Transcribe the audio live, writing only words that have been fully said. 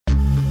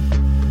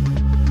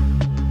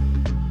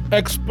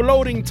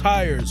Exploding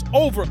tires,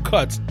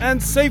 overcuts,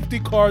 and safety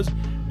cars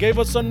gave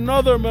us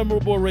another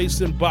memorable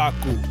race in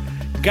Baku.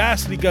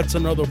 Gasly gets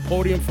another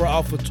podium for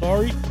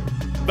AlphaTauri.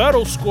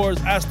 Vettel scores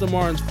Aston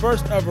Martin's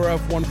first ever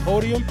F1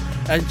 podium,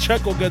 and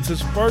Checo gets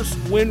his first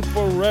win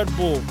for Red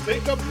Bull.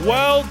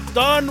 Well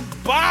done,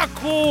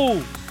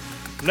 Baku!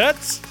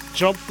 Let's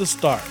jump the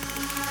start.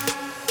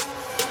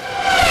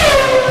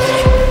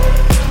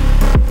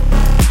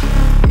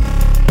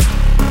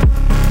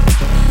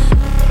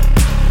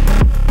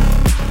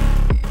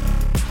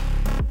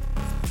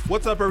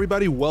 What's up,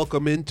 everybody?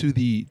 Welcome into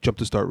the Jump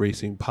to Start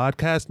Racing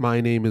podcast.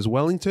 My name is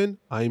Wellington.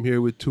 I am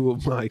here with two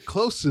of my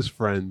closest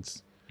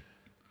friends.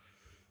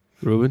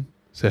 Ruben,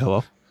 say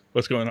hello.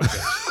 What's going on,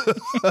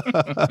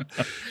 guys?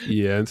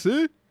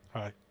 Yancy.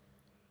 Hi.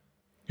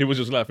 He was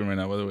just laughing right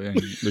now, by the way.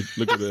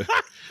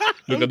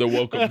 Look at the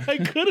welcome. I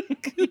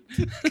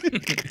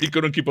couldn't. He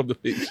couldn't keep up the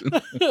pace.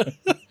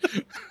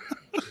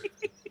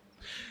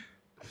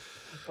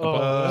 We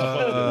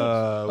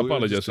Apologize,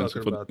 were just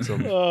talking for- about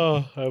some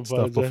I stuff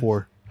apologize.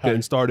 before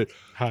getting started.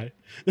 Hi.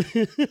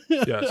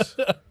 Yes.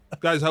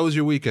 Guys, how was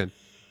your weekend?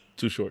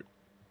 Too short.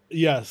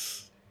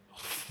 Yes.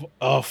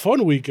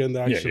 Fun weekend,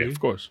 actually. Yeah, of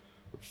course.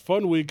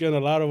 Fun weekend, a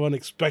lot of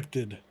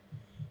unexpected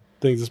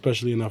things,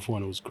 especially in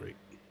F1. It was great.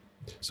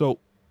 So,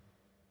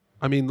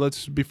 I mean,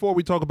 before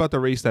we talk about the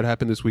race that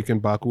happened this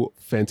weekend, Baku,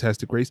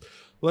 fantastic race,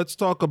 let's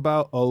talk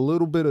about a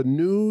little bit of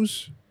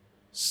news.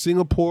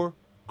 Singapore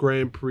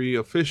Grand Prix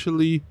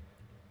officially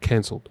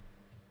canceled.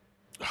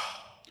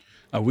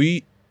 Are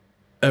we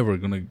ever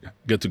gonna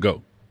get to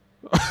go?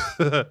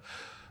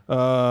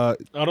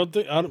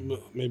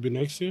 Maybe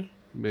next year.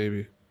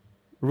 Maybe.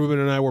 Ruben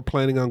and I were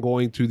planning on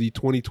going to the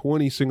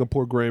 2020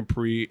 Singapore Grand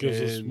Prix, Gives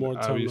us and more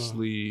time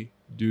obviously,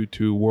 due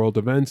to world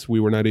events, we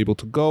were not able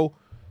to go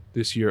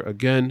this year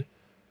again.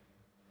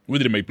 We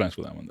didn't make plans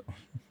for that one, though.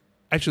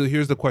 Actually,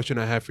 here's the question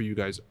I have for you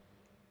guys.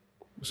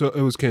 So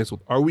it was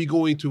canceled. Are we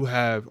going to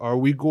have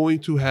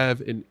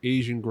an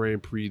Asian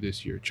Grand Prix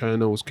this year?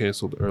 China was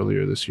canceled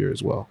earlier this year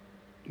as well.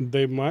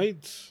 They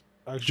might.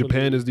 Actually,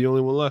 Japan is the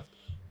only one left.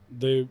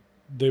 They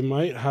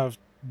might have.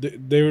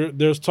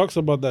 There's talks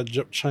about that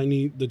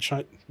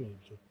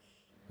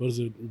what is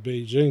it?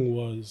 Beijing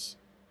was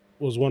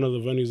one of the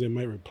venues they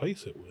might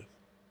replace it with.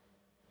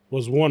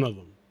 Was one of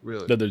them.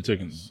 Really? That they're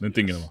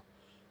thinking about.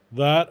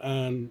 That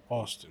and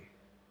Austin.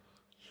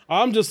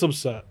 I'm just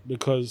upset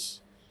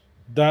because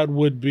that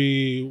would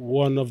be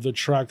one of the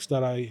tracks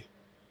that I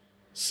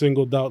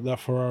singled out that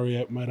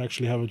Ferrari might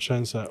actually have a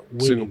chance at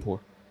winning.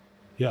 Singapore.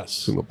 Yes.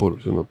 Singapore.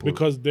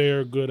 Because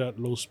they're good at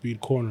low-speed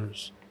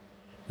corners.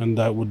 And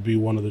that would be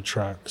one of the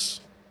tracks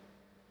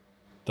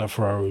that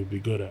Ferrari would be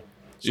good at.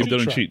 If they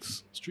don't tracks. cheat.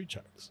 Street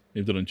tracks.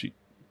 If they don't cheat.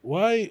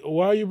 Why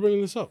are you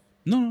bringing this up?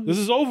 No. This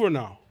is over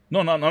now.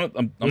 No. I'm not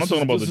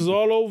talking about this is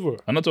all over.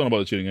 I'm not talking about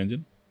the cheating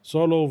engine. It's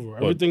all over.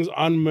 Everything's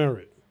on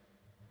merit.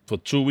 For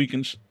 2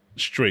 weekends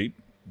straight,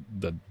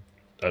 that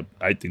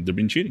I think they've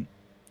been cheating.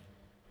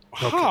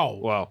 How?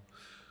 Wow.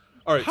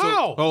 All right.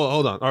 How? So,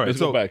 hold on. All right. Let's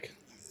so go back.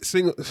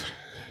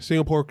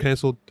 Singapore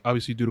canceled,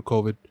 obviously due to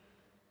COVID.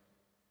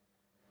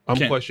 I'm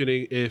Can't.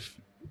 questioning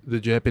if the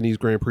Japanese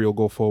Grand Prix will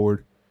go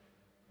forward.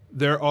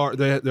 There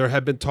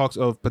have been talks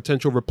of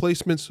potential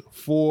replacements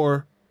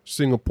for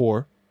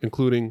Singapore,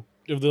 including.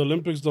 If the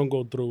Olympics don't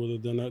go through with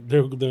it, then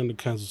they're going to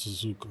cancel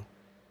Suzuka.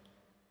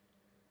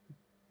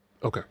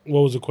 Okay. What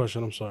was the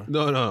question? I'm sorry.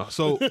 No.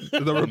 So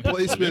the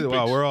replacement.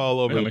 Wow, we're all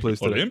over the place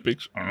today.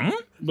 Olympics?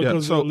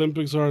 Because so- the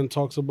Olympics are in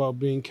talks about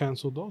being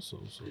canceled also.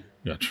 So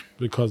Gotcha.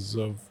 because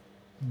of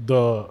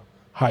the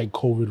high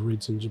COVID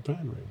rates in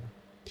Japan right now.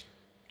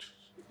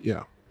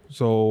 Yeah.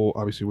 So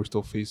obviously we're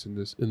still facing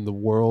this in the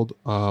world.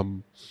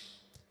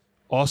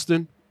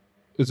 Austin,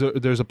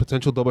 there's a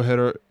potential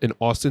doubleheader in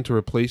Austin to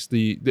replace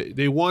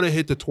they want to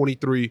hit the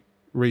 23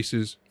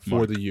 races for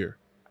Mark. the year.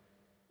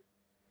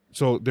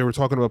 So they were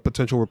talking about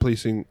potential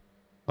replacing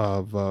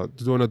of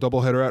doing a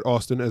doubleheader at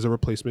Austin as a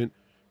replacement,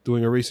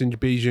 doing a race in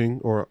Beijing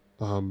or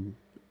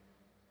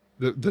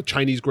the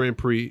Chinese Grand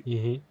Prix.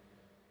 Mm-hmm.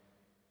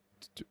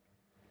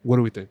 What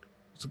do we think?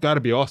 It's got to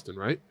be Austin,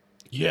 right?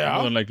 Yeah,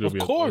 More than likely of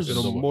it'll be course. Austin.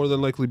 It'll more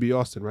than likely be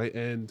Austin, right?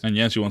 And And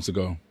Yancy wants to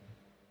go.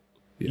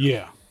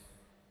 Yeah.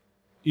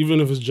 Even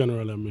if it's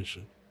general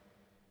admission.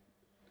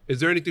 is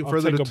there anything I'll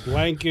further take to a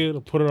blanket,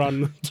 I'll put it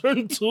on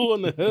turn 2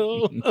 on the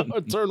hill,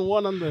 or turn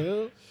 1 on the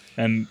hill.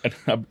 And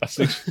a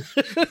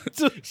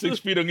 6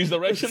 feet in each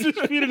direction.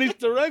 6 feet in each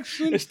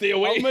direction. Stay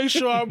away. I'll make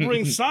sure I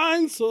bring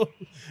signs. So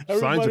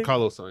signs or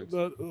Carlos signs?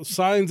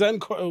 Signs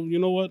and you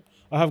know what?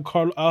 I'll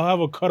have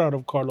a cutout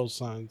of Carlos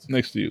signs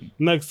Next to you.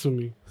 next to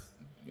me.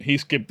 He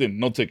skipped in.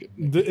 No ticket.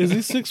 Is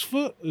he 6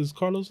 foot? Is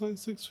Carlos Sainz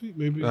 6 feet?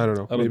 Maybe. I don't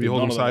know. I don't Maybe think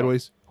hold none them of them are.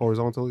 sideways,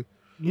 horizontally.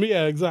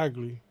 Yeah,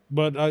 exactly.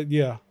 But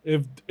yeah,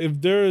 if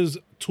there is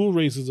 2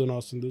 races in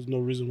Austin, there's no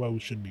reason why we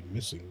should be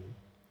missing them.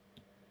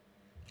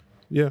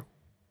 Yeah.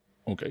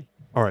 Okay.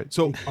 All right.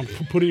 So I'm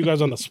putting you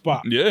guys on the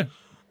spot. Yeah.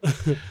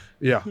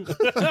 yeah,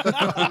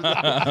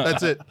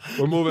 that's it.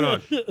 We're moving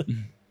on.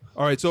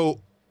 All right. So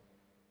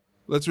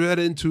let's head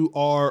into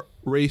our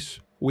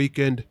race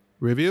weekend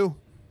review.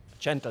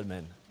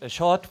 Gentlemen, a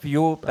short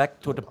view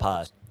back to the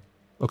past.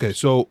 Okay,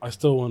 so I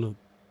still want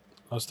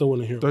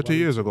to hear. 13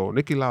 years ago,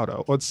 Nicky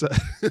Lauda. What's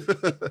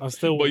that? I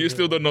still. But you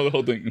still don't know the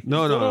whole thing.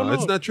 No, Still don't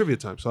it's know. not trivia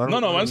time. So I don't. No, I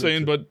no, don't I'm need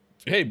saying, to- but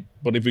hey,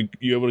 but if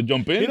you're able to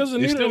jump in, He doesn't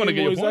you're need still it gonna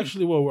get anymore. your He's point.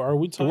 actually what? Are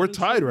we tied? we're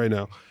tied right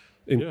now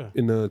Yeah.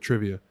 in the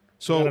trivia. Got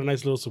So a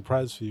nice little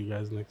surprise for you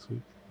guys next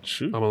week.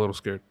 Shoot. I'm a little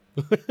scared.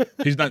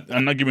 He's not.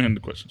 I'm not giving him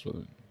the questions. By the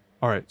way.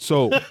 All right,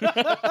 so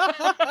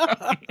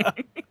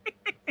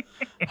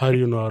How do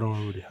you know I don't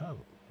already have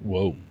it?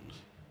 Whoa.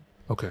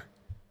 okay,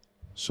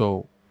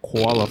 so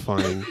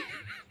qualifying.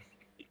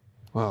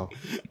 Wow.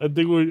 I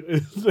think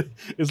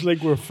it's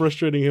like we're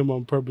frustrating him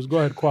on purpose. Go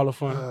ahead,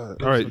 qualifying. All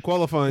right,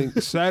 qualifying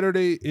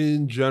Saturday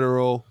in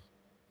general.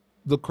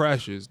 The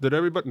crashes. Did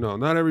everybody? No,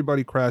 not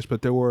everybody crashed,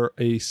 but there were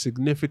a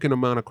significant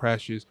amount of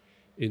crashes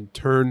in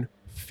turn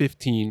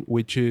 15,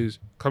 which is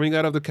coming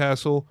out of the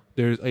castle.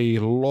 There's a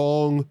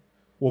long,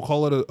 we'll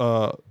call it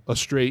a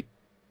straight.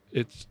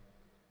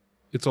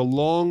 It's a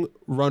long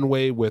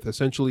runway with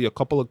essentially a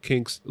couple of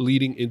kinks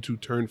leading into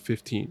turn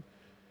 15.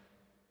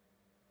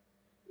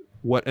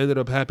 What ended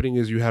up happening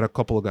is you had a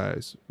couple of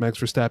guys. Max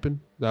Verstappen,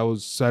 that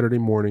was Saturday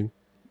morning.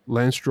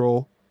 Lance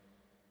Stroll,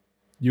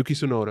 Yuki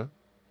Tsunoda,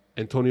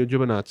 Antonio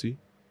Giovinazzi.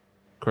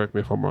 Correct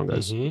me if I'm wrong,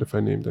 guys. Mhm. If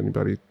I named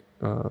anybody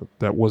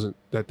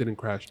that didn't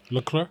crash.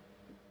 Leclerc.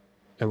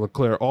 And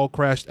Leclerc all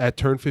crashed at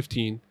turn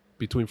 15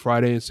 between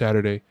Friday and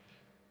Saturday.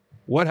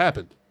 What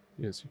happened?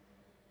 Yes.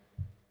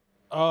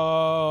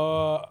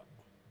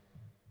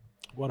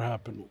 What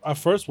happened? At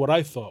first, what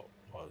I thought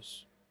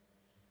was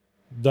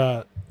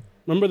that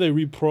remember they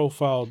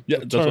reprofiled Yeah,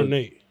 the that's turn what-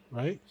 8,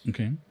 right?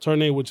 Okay.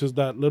 Turn 8, which is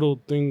that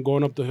little thing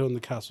going up the hill in the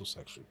castle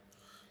section.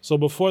 So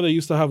before they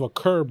used to have a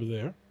curb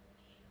there,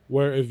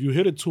 where if you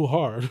hit it too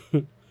hard,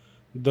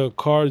 the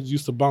cars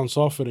used to bounce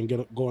off it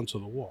and go into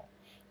the wall.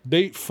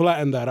 They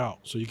flattened that out,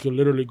 so you could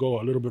literally go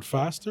a little bit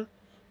faster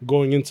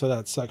going into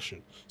that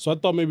section. So I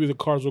thought maybe the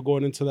cars were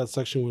going into that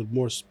section with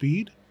more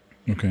speed.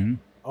 Okay.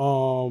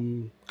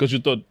 Because you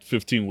thought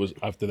 15 was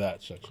after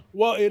that section.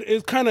 Well,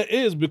 it kind of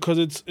is because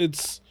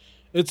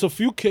it's a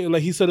few kinks.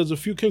 Like he said, there's a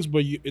few kinks,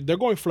 but they're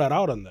going flat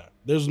out on that.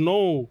 They're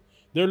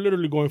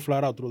literally going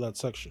flat out through that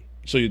section.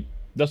 So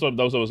that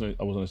was what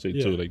I was gonna say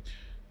Yeah. too. Like,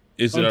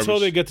 is it Until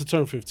they get to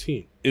turn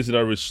 15. is it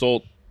a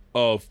result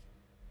of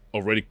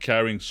already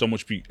carrying so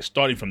much speed,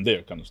 starting from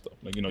there, kind of stuff?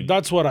 Like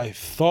That's what I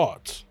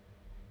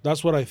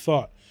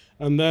thought.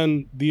 And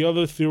then the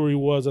other theory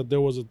was that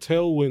there was a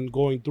tailwind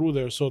going through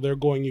there, so they're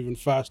going even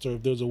faster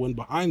if there's a wind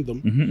behind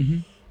them. Mm-hmm.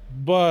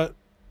 But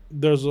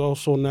there's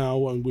also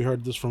now, and we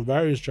heard this from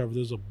various drivers,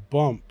 there's a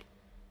bump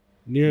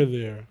near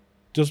there.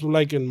 Just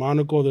like in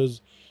Monaco,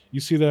 you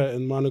see that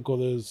in Monaco,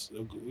 there's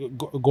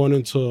going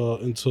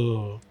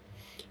into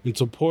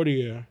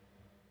Portier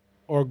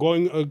or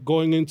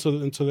going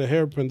into the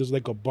hairpin, there's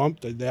like a bump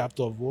that they have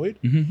to avoid.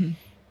 Mm-hmm.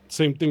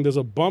 Same thing, there's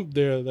a bump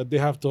there that they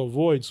have to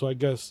avoid. So I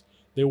guess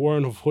they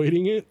weren't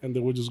avoiding it, and they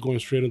were just going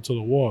straight into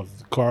the wall.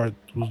 The car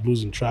was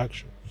losing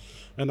traction,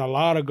 and a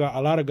lot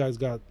of guys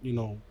got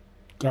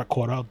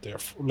caught out there.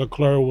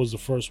 Leclerc was the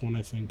first one,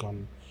 I think,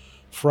 on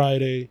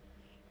Friday.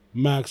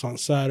 Max on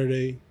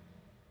Saturday.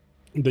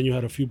 And then you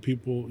had a few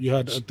people.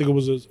 I think it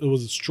was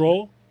a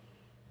Stroll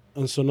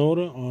and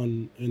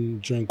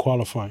Tsunoda during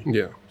qualifying.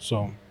 Yeah.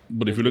 So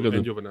But if you look at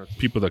And the Giovinazzi.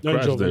 people that then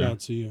crashed there,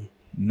 Giovinazzi, yeah.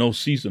 no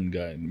season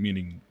guy,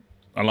 meaning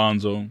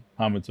Alonso,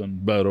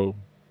 Hamilton, Vettel,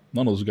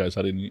 none of those guys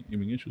had any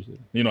issues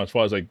there. As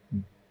far as like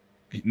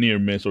near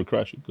miss or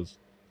crashing, because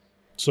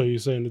So you're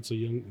saying it's a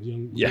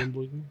young Yeah.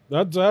 boy thing?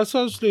 That's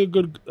actually a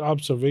good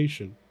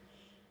observation.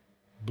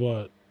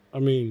 But I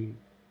mean,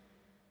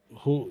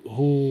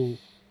 who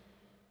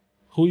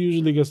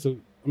usually gets the?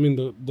 I mean,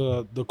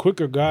 the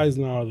quicker guys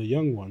now are the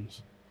young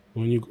ones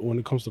when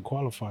it comes to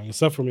qualifying,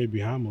 except for maybe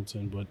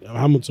Hamilton. But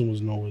Hamilton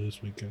was nowhere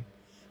this weekend.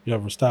 You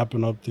have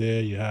Verstappen up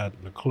there. You had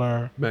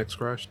Leclerc. Max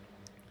crashed.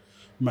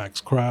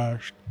 Max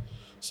crashed.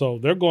 So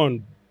they're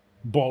going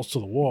balls to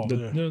the wall.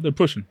 they're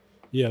pushing.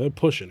 Yeah, they're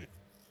pushing it.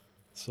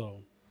 So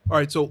All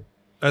right, so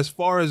as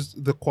far as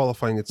the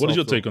qualifying itself, What is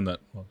your though, take on that?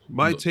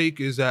 My take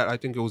is that I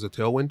think it was a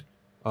tailwind.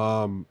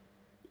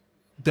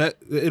 That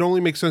it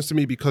only makes sense to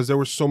me because there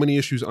were so many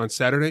issues on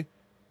Saturday.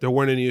 There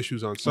weren't any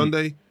issues on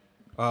Sunday.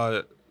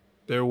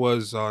 There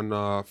was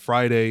on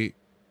Friday,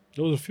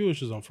 there was a few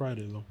issues on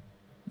Friday though.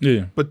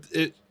 Yeah. but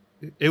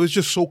it was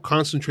just so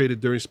concentrated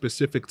during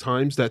specific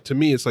times that to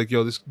me it's like,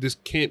 yo, this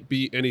can't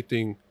be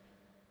anything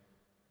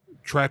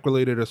track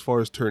related as far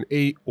as turn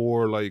 8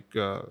 or like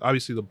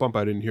obviously the bump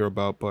I didn't hear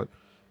about, but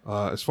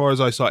as far as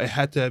I saw, it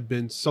had to have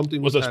been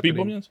something Was that speed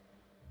happening. bump? Yes.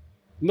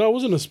 No, it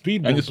wasn't a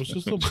speed bump. just- It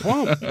was just a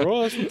bump,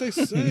 bro. That's what they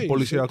say.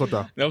 Policía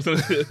Cota. I was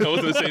gonna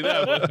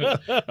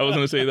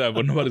say that,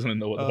 but nobody's gonna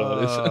know what the hell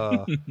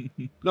that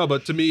is. No,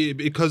 but to me,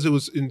 because it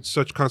was in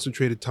such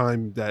concentrated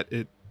time, that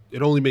it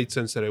only made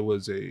sense that it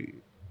was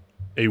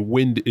a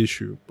wind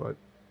issue. But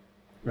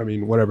I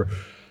mean, whatever.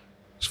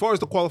 As far as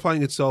the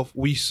qualifying itself,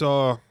 we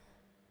saw,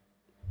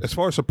 as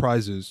far as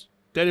surprises,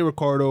 Danny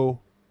Ricciardo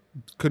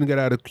couldn't get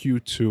out of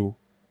Q2.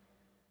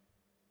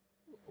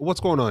 What's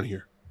going on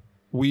here?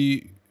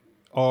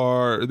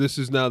 This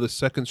is now the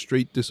second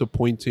straight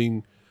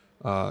disappointing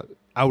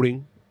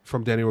outing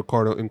from Danny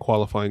Ricciardo in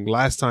qualifying.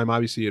 Last time,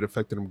 obviously, it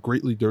affected him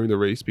greatly during the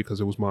race because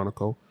it was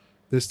Monaco.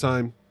 This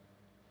time,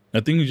 I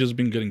think he's just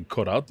been getting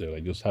caught out there,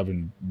 like just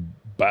having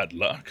bad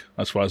luck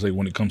as far as like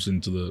when it comes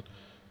into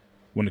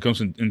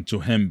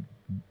him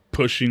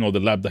pushing or the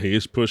lap that he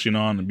is pushing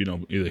on, you know,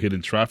 either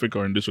hitting traffic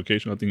or in this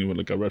occasion, I think it was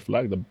like a red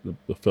flag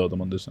that failed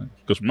him on this time.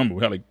 Because remember,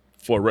 we had like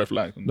 4 red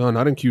flags. no,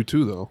 not in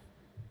Q2 though.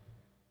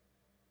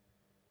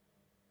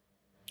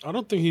 I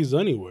don't think he's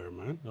anywhere,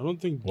 man. I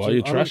don't think. Why are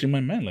you trashing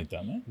my man like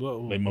that, man?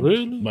 Well, Like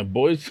really? my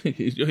boys,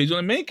 he's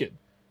gonna make it.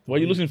 Why are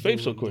you losing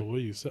faith so quick? The way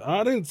you said,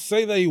 I didn't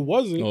say that he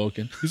wasn't. Oh,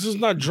 okay. He's just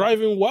not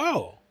driving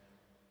well.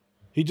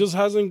 He just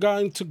hasn't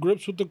gotten to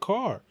grips with the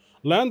car.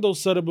 Lando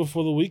said it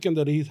before the weekend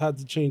that he had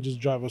to change his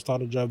driving style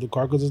to drive the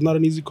car because it's not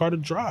an easy car to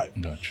drive.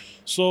 Gotcha.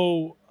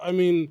 So, I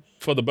mean,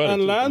 For the better.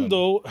 and too,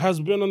 Lando has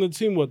been on the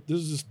team,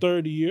 this is his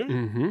third year?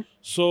 Mm-hmm.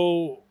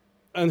 So,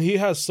 and he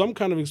has some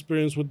kind of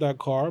experience with that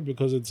car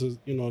because it's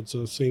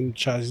the same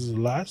chassis as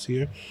last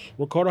year.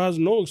 Ricciardo has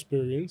no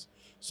experience,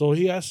 so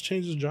he has to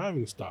change his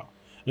driving style.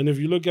 And if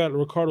you look at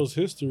Ricciardo's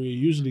history, it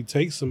usually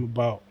takes him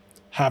about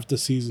half the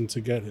season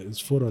to get his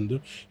foot under.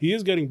 He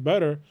is getting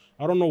better.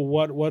 I don't know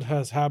what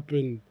has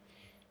happened,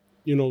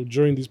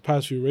 during these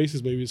past few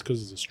races. Maybe it's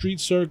because it's a street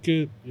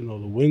circuit. The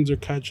winds are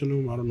catching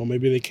him. I don't know.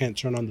 Maybe they can't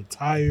turn on the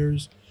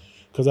tires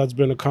because that's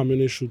been a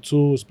common issue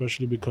too,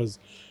 especially because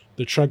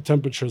the track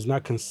temperature is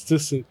not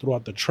consistent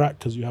throughout the track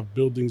because you have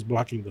buildings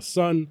blocking the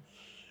sun.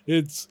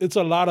 It's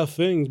a lot of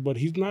things, but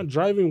he's not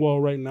driving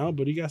well right now.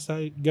 But he has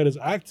to get his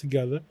act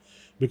together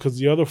because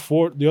the other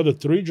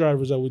 3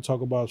 drivers that we talk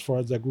about as far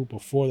as that group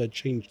of 4 that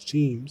changed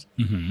teams,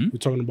 we're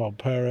talking about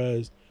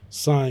Perez,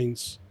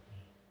 Sainz,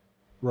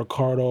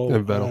 Ricciardo,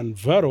 and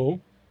Vettel.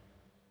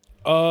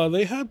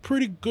 They had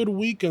pretty good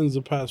weekends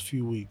the past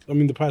few weeks. I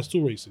mean, the past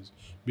 2 races,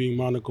 being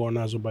Monaco and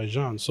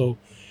Azerbaijan. So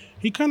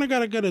he kind of got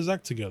to get his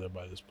act together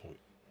by this point.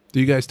 Do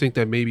you guys think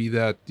that maybe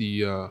that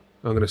I'm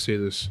going to say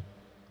this,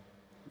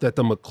 that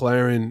the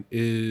McLaren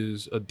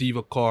is a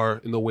diva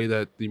car in the way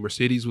that the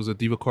Mercedes was a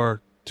diva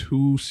car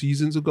 2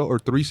 seasons ago or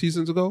 3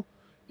 seasons ago,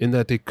 in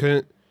that they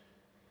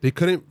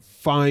couldn't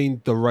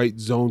find the right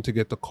zone to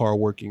get the car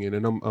working in?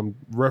 And I'm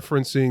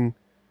referencing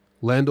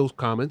Lando's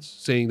comments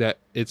saying that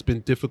it's been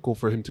difficult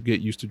for him to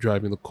get used to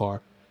driving the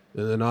car.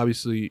 And then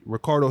obviously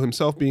Ricciardo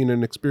himself, being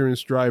an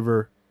experienced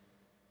driver,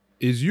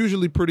 is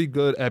usually pretty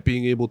good at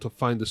being able to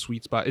find the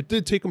sweet spot. It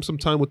did take him some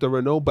time with the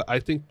Renault, but I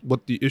think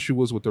what the issue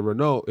was with the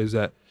Renault is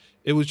that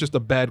it was just a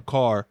bad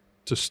car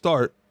to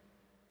start.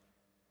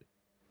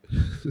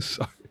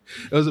 Sorry.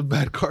 It was a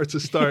bad car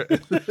to start.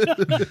 What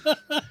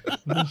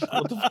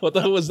the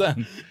hell was that?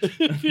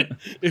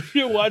 If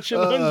you're watching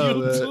on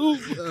YouTube,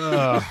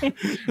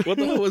 What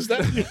the hell was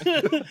that?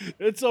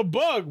 it's a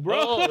bug, bro.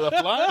 Oh, the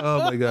fly?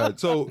 Oh my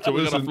God. So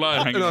we got a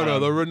fly hanging No,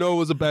 around. the Renault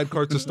was a bad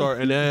car to start.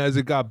 And as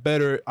it got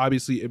better,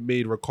 obviously it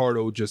made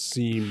Ricciardo just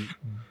seem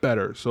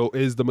better. So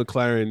is the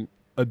McLaren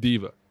a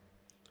diva?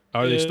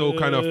 Are they still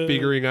kind of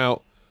figuring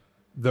out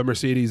the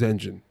Mercedes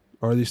engine?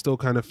 Are they still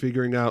kind of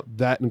figuring out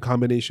that in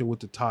combination with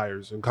the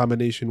tires, in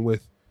combination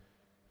with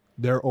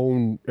their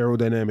own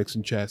aerodynamics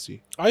and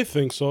chassis? I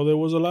think so. There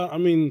was a lot. I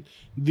mean,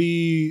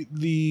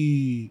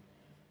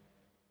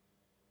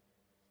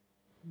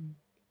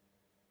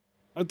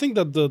 I think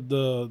that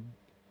the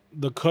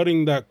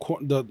cutting not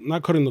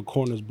cutting the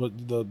corners,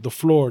 but the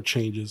floor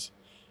changes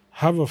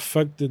have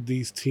affected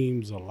these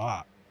teams a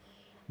lot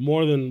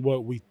more than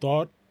what we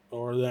thought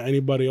or that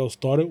anybody else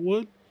thought it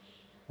would.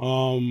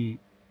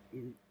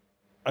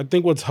 I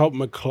think what's helped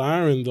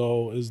McLaren,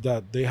 though, is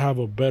that they have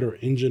a better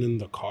engine in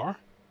the car.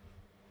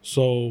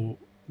 So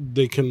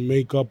they can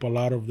make up a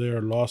lot of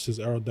their losses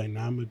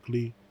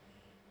aerodynamically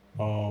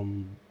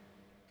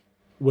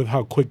with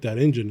how quick that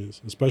engine is,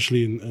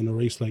 especially in a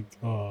race like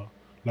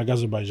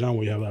Azerbaijan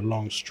where you have that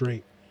long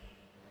straight.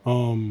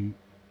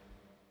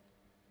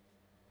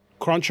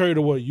 Contrary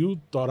to what you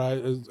thought,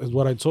 is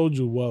what I told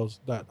you was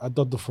that I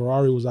thought the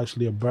Ferrari was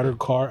actually a better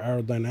car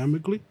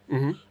aerodynamically,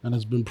 and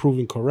it's been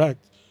proven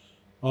correct.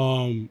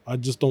 I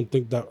just don't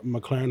think that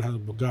McLaren has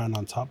gotten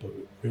on top of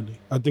it, really.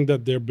 I think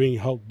that they're being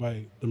helped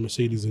by the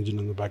Mercedes engine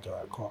in the back of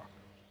that car.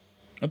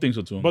 I think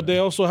so too. But they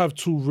also have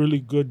 2 really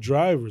good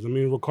drivers. I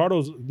mean,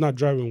 Ricciardo's not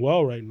driving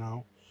well right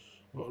now.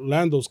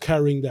 Lando's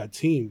carrying that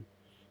team.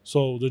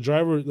 So the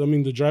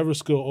driver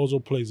skill also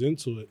plays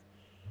into it.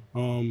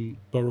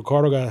 But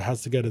Ricciardo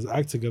has to get his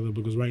act together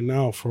because right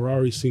now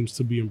Ferrari seems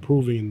to be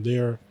improving and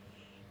they're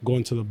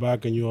going to the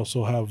back, and you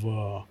also have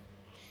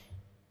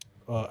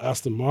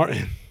Aston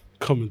Martin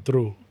coming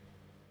through,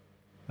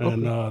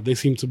 and they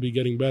seem to be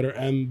getting better,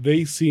 and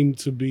they seem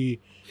to be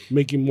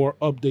making more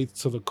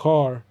updates to the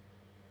car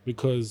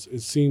because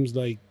it seems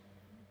like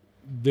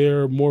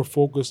they're more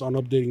focused on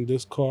updating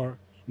this car.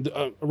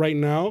 Right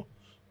now,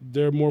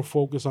 they're more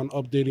focused on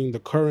updating the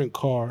current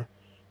car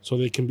so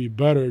they can be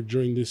better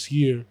during this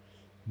year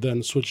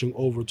than switching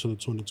over to the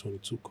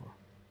 2022 car,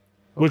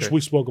 which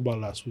we spoke about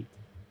last week.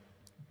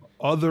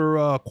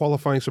 Other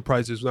qualifying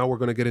surprises. Now we're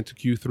going to get into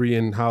Q3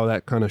 and how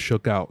that kind of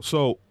shook out.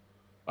 So,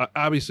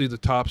 obviously, the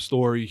top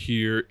story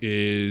here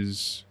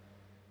is.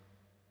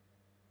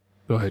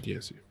 Go ahead,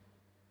 Yancy.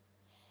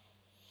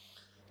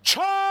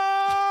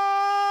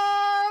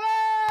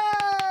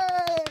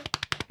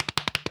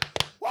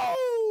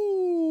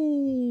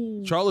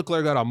 Charles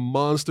Leclerc got a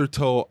monster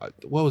toe.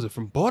 What was it,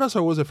 from Bottas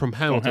or was it from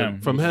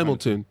Hamilton? From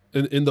Hamilton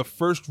in the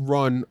first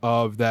run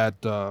of that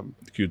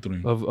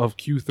Q3 of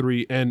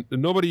Q3, and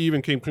nobody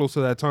even came close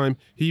to that time.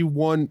 He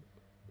won.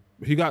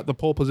 He got the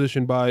pole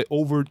position by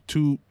over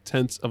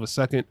 0.2 of a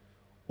second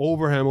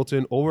over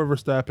Hamilton, over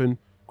Verstappen.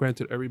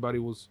 Granted, everybody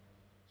was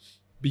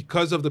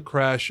because of the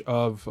crash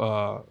of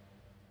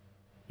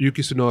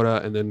Yuki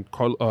Tsunoda and then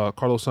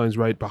Carlos Sainz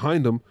right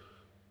behind him.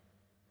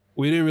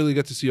 We didn't really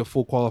get to see a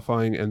full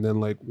qualifying and then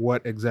like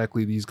what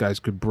exactly these guys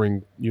could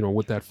bring,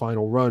 with that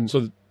final run.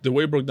 So the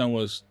way it broke down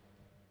was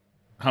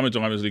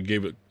Hamilton obviously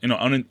gave it,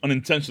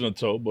 unintentional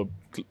toe, but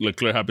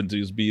Leclerc happened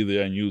to just be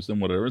there and use them,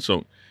 whatever.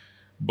 So,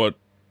 but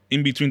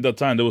in between that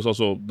time, there was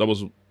also,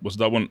 was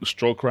that one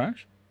Stroll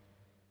crash?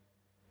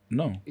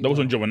 No, that was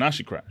when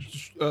Giovinazzi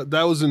crashed.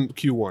 That was in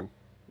Q1.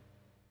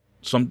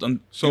 Something.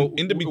 So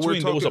in the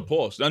between, there was a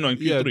pause. I know in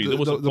Q3 there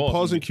was a pause. The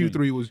pause in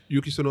Q3 was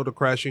Yuki Tsunoda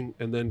crashing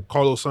and then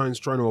Carlos Sainz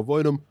trying to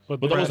avoid him.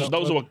 But that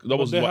was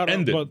what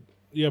ended. But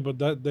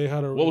they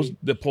had a. What was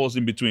the pause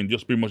in between?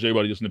 Just pretty much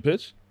everybody just in the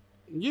pitch.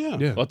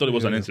 Yeah. I thought it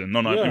was an incident.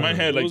 No. In my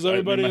head, like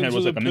everybody in my head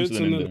was like an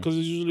incident because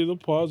it's usually the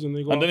pause and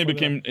they go. And then it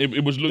became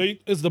it was.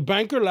 It's the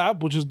banker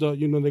lap, which is the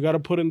they got to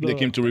put in the. They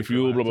came to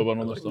refuel, blah blah blah,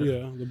 and all that stuff.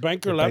 Yeah, the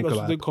banker lap. That's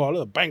what they call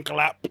it, a banker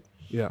lap.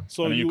 Yeah.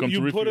 So you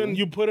put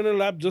in a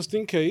lap just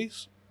in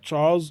case.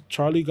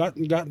 Charlie got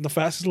the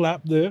fastest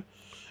lap there,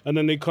 and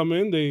then they come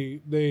in,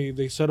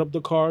 they set up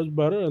the cars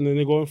better, and then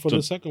they go in for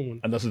the second one.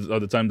 And that's at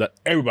the time that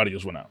everybody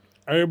just went out.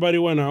 Everybody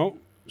went out.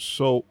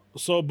 So,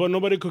 but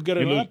nobody could get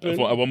a lap in.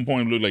 At one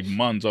point, it looked like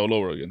months all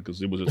over again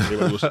because it was just,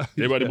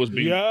 everybody was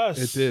being.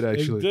 Yes, it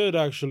did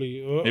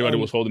actually. Everybody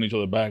was holding each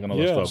other back and all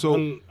that stuff. So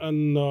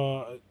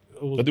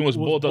I think it was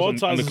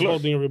Bottas and Leclerc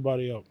holding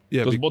everybody up.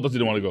 Yeah, because Bottas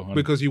didn't want to go.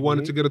 Because he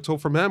wanted to get a tow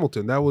from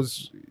Hamilton. That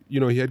was,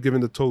 he had given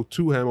the tow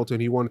to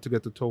Hamilton. He wanted to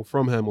get the tow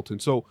from Hamilton.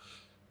 So,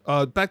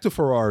 back to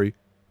Ferrari.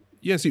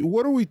 Yancy,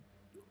 what are we?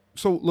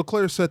 So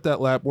Leclerc set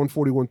that lap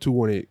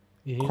 141.218.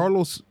 Mm-hmm.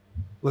 Carlos,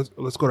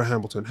 let's go to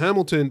Hamilton.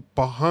 Hamilton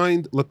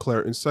behind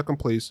Leclerc in second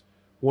place,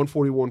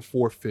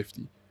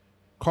 141.450.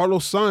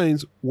 Carlos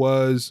Sainz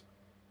was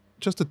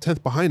just a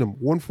tenth behind him,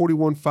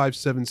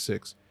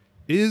 141.576.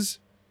 Is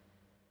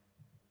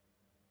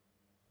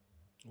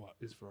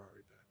Ferrari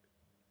back?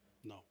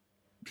 No.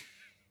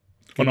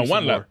 On a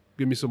one lap.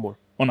 Give me some more.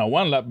 On a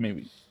one lap,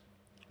 maybe.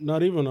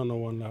 Not even on a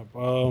one lap.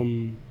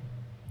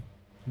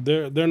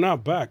 They're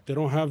not back. They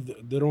don't have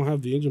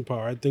the engine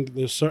power. I think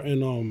there's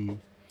certain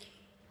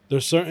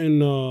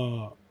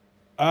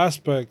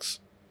aspects.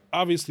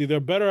 Obviously, they're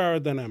better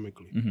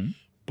aerodynamically,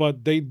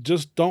 but they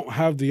just don't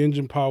have the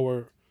engine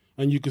power,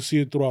 and you can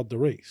see it throughout the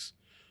race.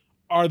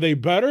 Are they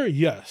better?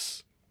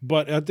 Yes,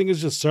 but I think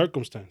it's just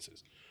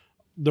circumstances.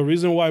 The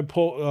reason why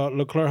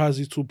Leclerc has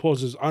these two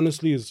poles is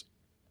honestly is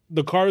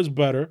the car is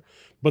better,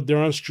 but they're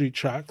on street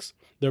tracks.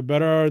 They're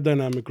better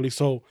aerodynamically.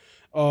 So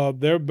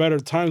there are better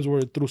times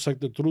where through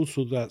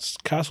that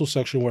castle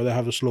section where they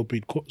have the slow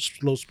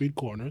speed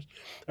corners.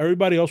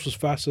 Everybody else was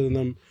faster than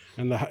them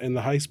in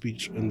the high speed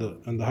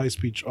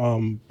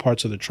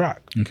parts of the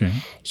track. Okay.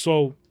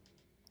 So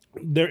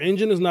their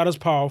engine is not as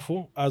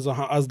powerful as the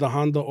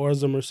Honda or as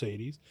the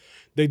Mercedes.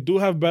 They do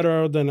have better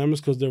aerodynamics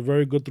because they're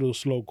very good through the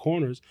slow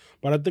corners.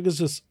 But I think it's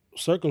just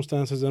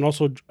circumstances. And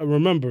also,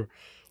 remember,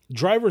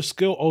 driver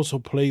skill also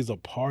plays a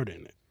part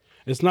in it.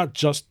 It's not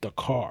just the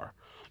car.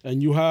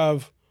 And you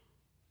have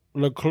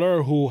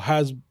Leclerc, who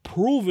has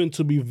proven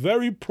to be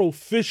very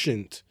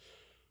proficient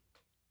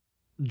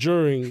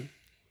during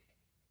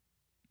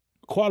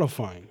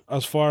qualifying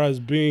as far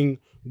as being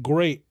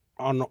great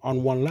on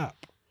one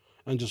lap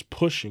and just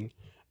pushing.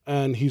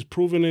 And he's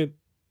proven it.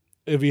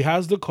 If he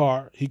has the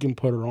car, he can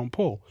put it on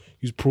pole.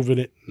 He's proven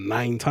it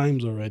 9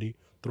 times already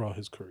throughout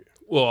his career.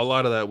 Well, a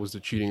lot of that was the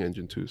cheating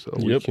engine too, so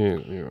we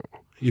can't,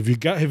 If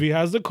he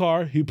has the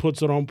car, he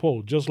puts it on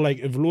pole. Just like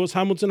if Lewis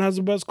Hamilton has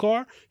the best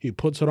car, he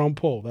puts it on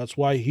pole. That's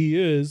why he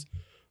is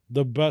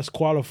the best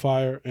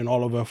qualifier in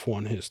all of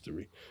F1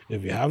 history.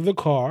 If you have the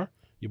car,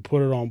 you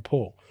put it on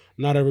pole.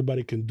 Not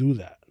everybody can do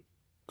that,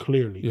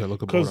 clearly. Yeah,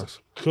 look at Bottas.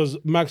 Because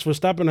Max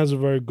Verstappen has a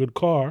very good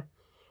car,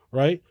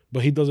 right?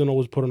 But he doesn't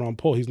always put it on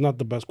pole. He's not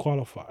the best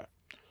qualifier.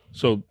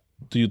 So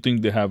do you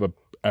think they have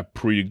a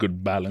pretty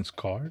good balanced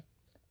car?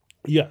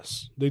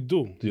 Yes, they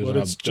do, but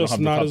it's just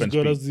not as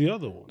good as the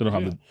other one. They don't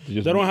have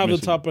they don't have the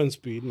top end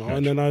speed, no.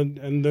 Gotcha.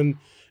 And then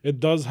it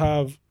does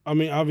have. I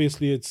mean,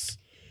 obviously, it's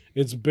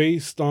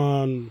based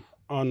on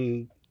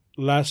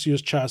last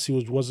year's chassis,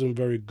 which wasn't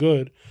very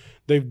good.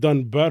 They've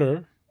done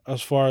better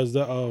as far as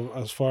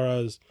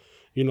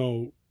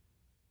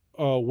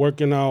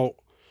working out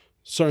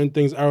certain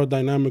things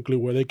aerodynamically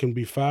where they can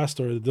be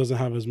faster. It doesn't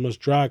have as much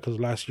drag because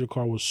last year's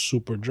car was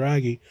super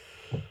draggy,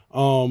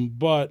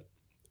 but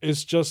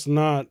it's just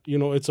not,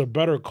 it's a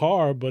better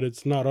car, but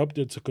it's not up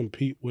there to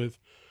compete with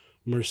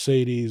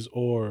Mercedes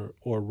or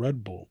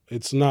Red Bull.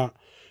 It's not,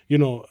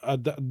 those are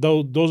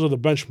the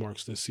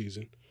benchmarks this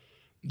season.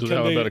 Do they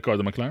have a better car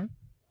than McLaren?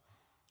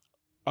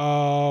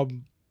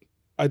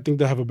 I think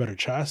they have a better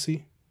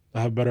chassis.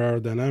 They have better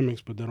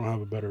aerodynamics, but they don't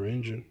have a better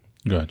engine.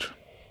 Gotcha.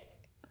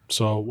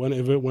 So when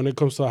it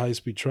comes to a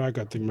high-speed track,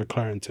 I think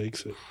McLaren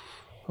takes it.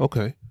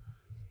 Okay.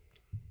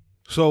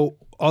 So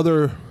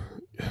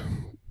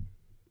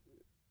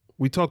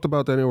we talked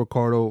about Daniel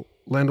Ricciardo.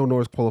 Lando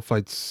Norris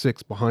qualified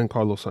 6th behind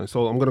Carlos Sainz.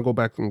 So I'm going to go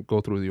back and go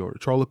through the order.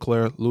 Charles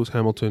Leclerc, Lewis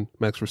Hamilton,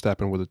 Max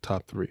Verstappen were the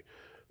top 3.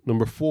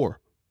 Number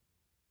 4,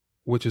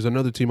 which is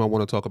another team I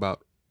want to talk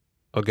about.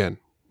 Again,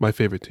 my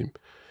favorite team.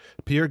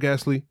 Pierre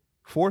Gasly,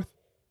 4th.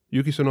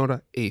 Yuki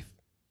Tsunoda, 8th.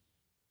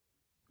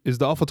 Is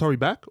the AlphaTauri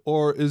back?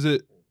 Or is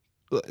it...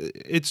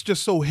 It's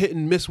just so hit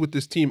and miss with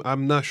this team.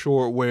 I'm not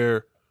sure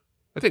where...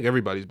 I think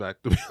everybody's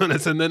back, to be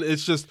honest. And then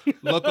it's just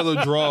luck of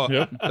the draw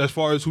as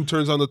far as who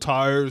turns on the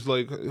tires,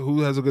 like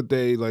who has a good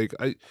day. Like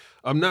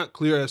I'm not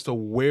clear as to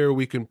where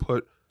we can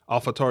put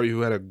AlphaTauri,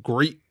 who had a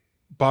great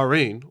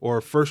Bahrain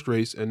or first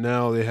race, and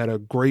now they had a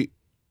great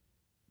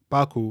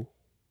Baku.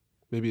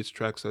 Maybe it's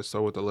tracks that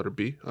start with the letter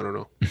B. I don't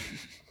know.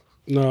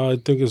 No, I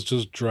think it's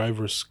just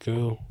driver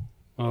skill.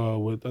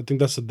 I think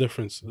that's the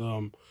difference.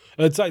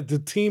 It's like the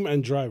team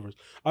and drivers.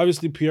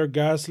 Obviously, Pierre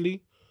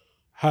Gasly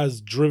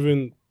has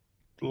driven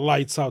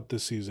lights out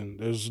this season.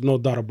 There's no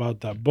doubt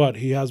about that. But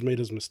he has made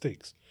his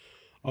mistakes.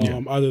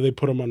 Either they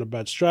put him on a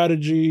bad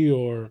strategy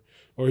or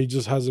he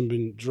just hasn't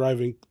been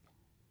driving.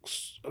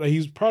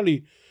 He's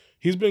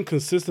been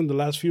consistent the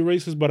last few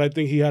races, but I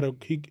think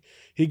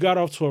he got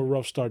off to a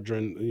rough start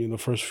during the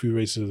first few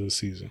races of the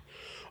season.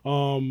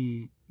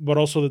 But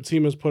also the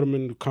team has put him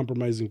in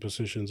compromising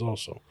positions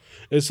also.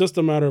 It's just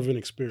a matter of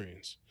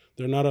inexperience.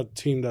 They're not a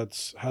team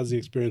that has the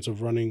experience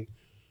of running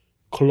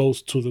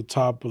close to the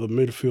top of the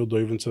midfield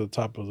or even to the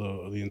top of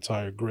the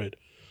entire grid.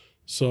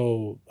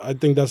 So I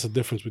think that's the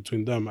difference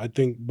between them.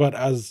 But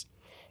as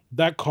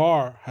that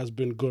car has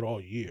been good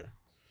all year.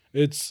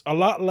 It's a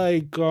lot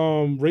like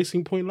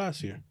Racing Point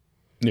last year.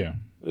 Yeah.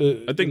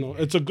 I think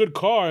it's a good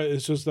car.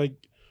 It's just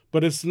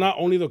but it's not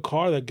only the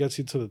car that gets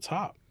you to the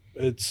top.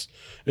 It's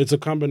a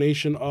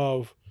combination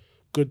of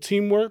good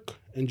teamwork,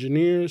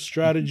 engineers,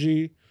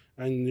 strategy,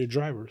 and your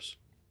drivers.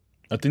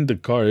 I think the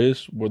car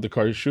is where the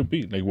car should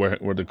be, like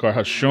where the car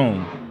has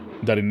shown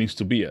that it needs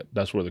to be at.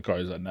 That's where the car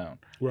is at now.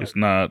 Right. It's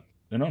not,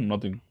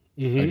 nothing.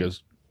 I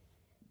guess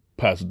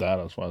past that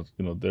as far as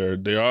they're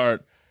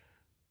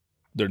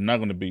not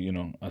going to be,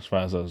 as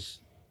fast as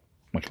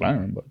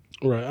McLaren, but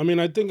right. I mean,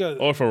 I think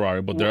or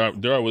Ferrari, but they are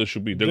where they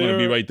should be. They're going to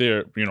be right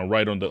there,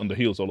 right on the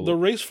heels all of the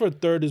race for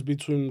third is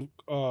between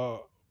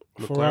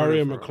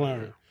Ferrari and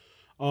McLaren,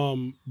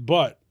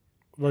 but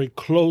very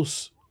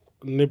close,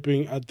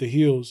 nipping at the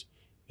heels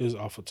is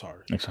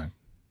AlphaTauri. Exactly.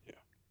 Yeah.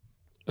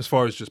 As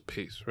far as just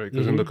pace, right?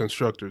 Because in the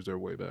constructors, they're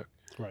way back.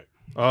 Right.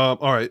 All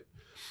right.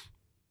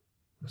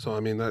 So I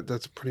mean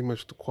that's pretty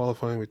much the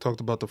qualifying. We talked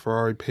about the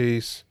Ferrari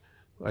pace.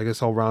 I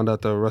guess I'll round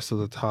out the rest of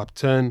the top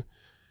 10.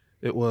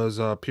 It was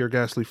Pierre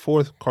Gasly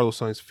 4th, Carlos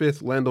Sainz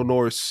 5th, Lando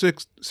Norris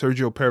 6th,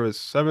 Sergio Perez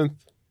 7th.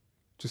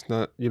 Just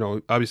not,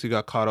 obviously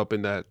got caught up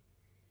in that.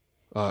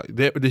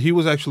 He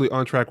was actually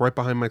on track right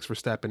behind Max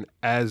Verstappen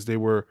as they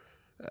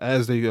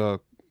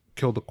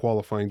killed the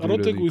qualifying. I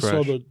don't think we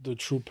crash. saw the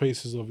true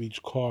paces of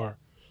each car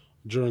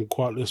during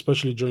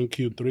especially during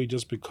Q3,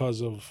 just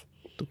because of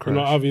the crash.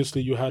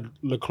 Obviously you had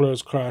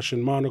Leclerc's crash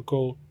in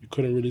Monaco. You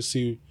couldn't really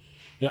see.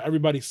 Yeah,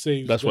 everybody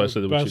saves That's why I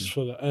said best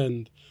for the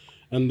end.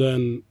 And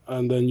then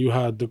you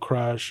had the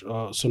crash,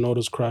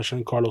 Tsunoda's crash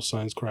and Carlos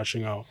Sainz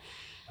crashing out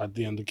at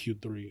the end of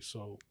Q3.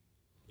 So,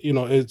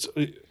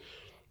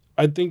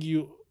 I think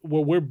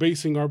we're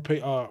basing our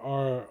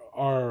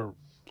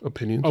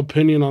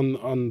opinion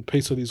on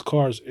pace of these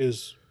cars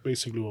is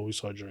basically what we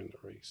saw during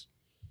the race.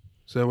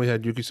 So then we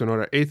had Yuki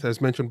Tsunoda 8th, as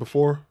mentioned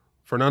before.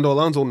 Fernando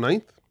Alonso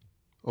 9th.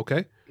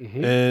 Okay.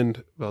 Mm-hmm.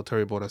 And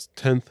Valtteri Bottas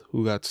 10th,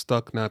 who got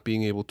stuck not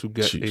being able to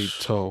get a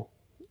tow.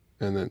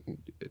 And then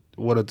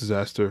what a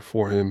disaster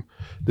for him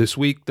this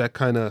week. That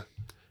kind of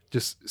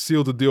just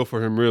sealed the deal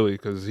for him, really,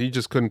 because he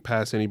just couldn't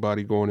pass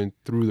anybody going in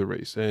through the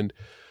race. And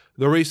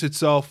the race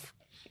itself.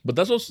 But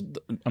that's also,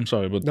 I'm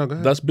sorry, but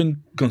that's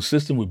been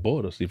consistent with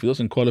Bottas. If he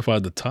doesn't qualify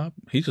at the top,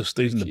 he just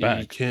stays in the back.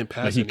 He can't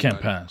pass. He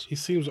can't pass. He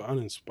seems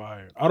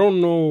uninspired. I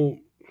don't know.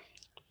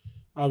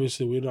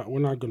 Obviously, we're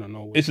not gonna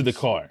know. Is it the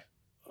car?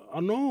 I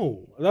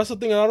know. That's the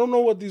thing. I don't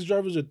know what these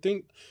drivers are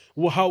think.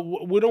 Well, how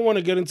we don't want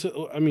to get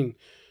into. I mean,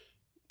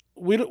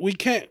 we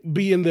can't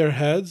be in their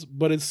heads,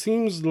 but it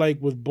seems like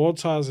with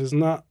Bottas, it's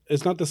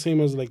not the same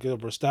as like a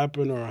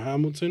Verstappen or a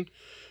Hamilton,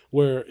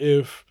 where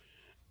if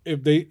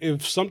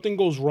something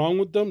goes wrong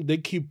with them, they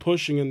keep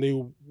pushing and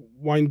they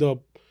wind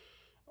up,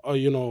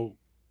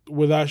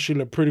 with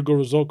actually a pretty good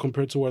result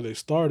compared to where they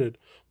started.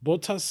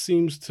 Bottas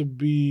seems to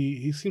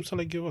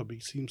like give up. He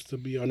seems to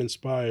be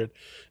uninspired,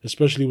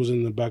 especially was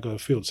in the back of the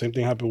field. Same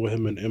thing happened with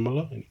him in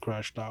Imola and he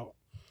crashed out.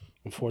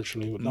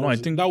 Unfortunately, No, I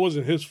think that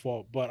wasn't his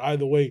fault. But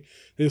either way,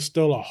 it's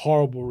still a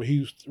horrible.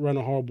 He ran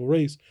a horrible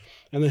race,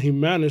 and then he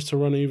managed to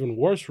run an even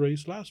worse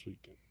race last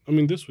weekend. I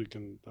mean, this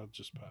weekend that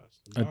just passed.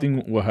 I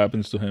think what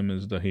happens to him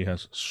is that he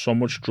has so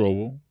much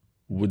trouble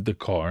with the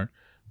car.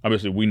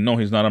 Obviously, we know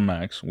he's not a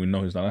Max. We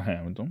know he's not a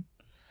Hamilton.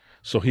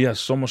 So he has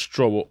so much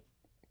trouble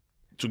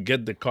to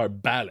get the car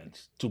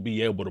balanced to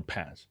be able to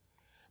pass.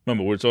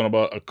 Remember, we're talking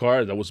about a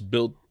car that was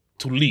built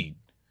to lead,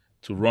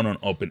 to run on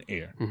open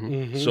air.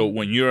 So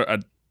when you're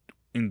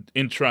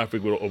in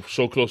traffic or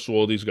so close to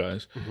all these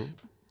guys,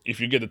 if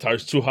you get the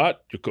tires too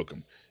hot, you cook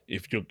them.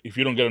 If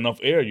you don't get enough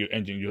air,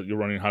 you're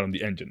running hot on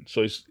the engine.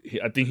 So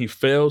I think he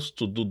fails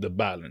to do the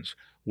balance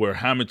where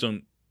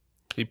Hamilton,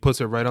 He puts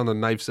it right on the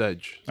knife's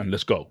edge. and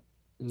let's go.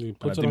 He And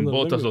puts I it on think the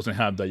Bottas limit. doesn't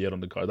have that yet on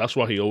the car. That's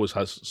why he always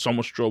has so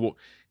much trouble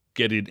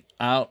getting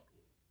out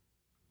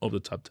of the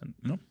top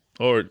 10,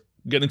 or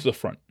getting to the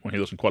front when he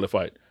doesn't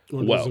qualify it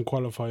Or well. doesn't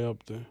qualify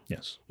up there.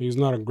 Yes. He's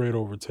not a great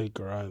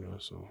overtaker either.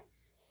 So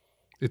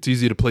It's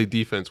easy to play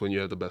defense when you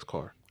have the best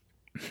car.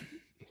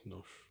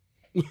 no.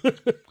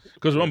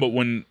 Because remember,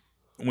 when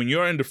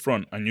you're in the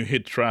front and you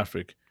hit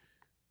traffic,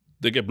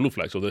 they get blue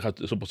flags, so they're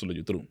supposed to let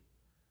you through.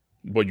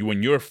 But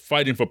when you're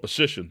fighting for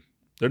position,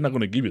 they're not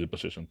going to give you the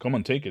position. Come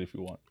and take it if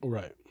you want.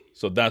 Right.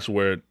 So that's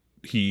where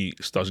he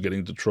starts getting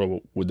into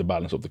trouble with the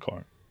balance of the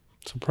car.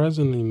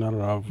 Surprisingly, not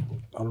enough.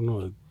 I don't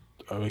know.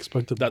 I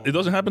expected That it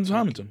doesn't happen to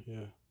Hamilton.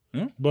 Yeah.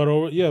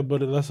 Yeah? But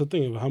that's the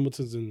thing. If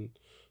Hamilton's in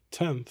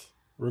 10th,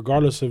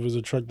 regardless if it's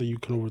a track that you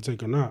can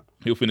overtake or not,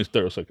 He'll finish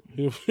third or second.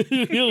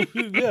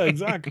 yeah,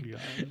 exactly.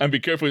 And be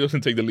careful he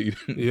doesn't take the lead.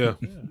 Yeah.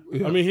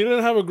 I mean, he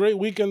didn't have a great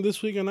weekend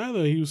this weekend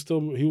either. He was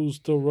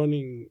still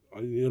running,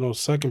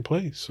 second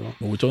place. So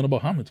We're talking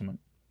about Hamilton, man.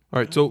 All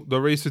right, so the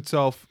race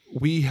itself,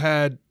 we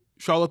had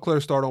Charles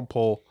Leclerc start on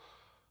pole.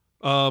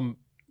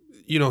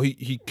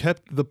 He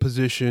kept the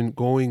position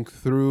going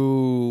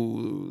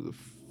through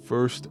the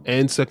first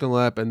and second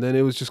lap, and then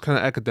it was just kind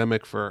of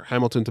academic for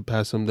Hamilton to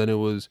pass him. Then it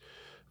was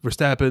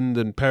Verstappen,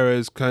 then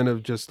Perez, kind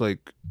of just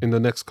like in the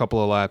next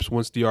couple of laps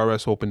once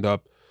DRS opened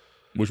up.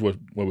 Which was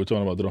what we're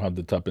talking about. They don't have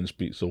the top end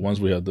speed. So once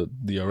we had the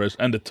DRS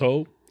and the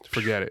toe,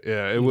 Forget it.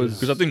 Yeah, it was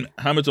because I think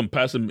Hamilton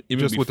passed him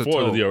even Just with the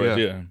before toe, the DRS.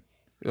 yeah.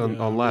 Yeah.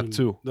 on lap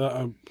 2.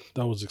 That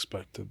was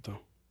expected though.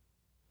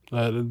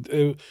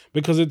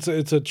 Because it's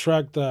a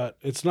track that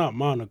it's not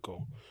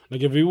Monaco.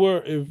 Like if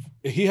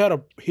he had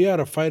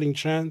a fighting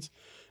chance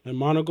in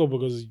Monaco,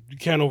 because you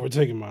can't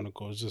overtake in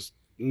Monaco. It's just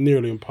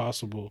nearly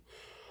impossible.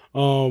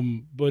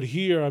 But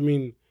here, I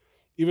mean,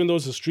 even though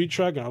it's a street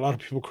track and a lot of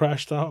people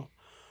crashed out,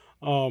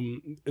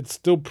 it's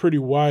still pretty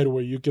wide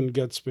where you can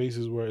get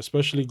spaces where,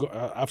 especially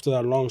after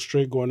that long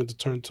straight going into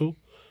turn 2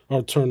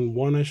 or turn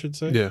 1, I should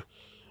say. Yeah.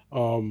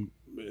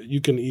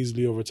 You can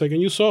easily overtake.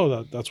 And you saw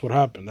that. That's what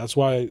happened. That's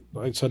why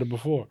I said it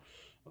before.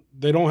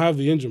 They don't have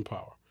the engine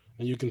power.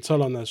 And you can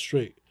tell on that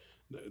straight.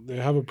 They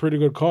have a pretty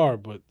good car,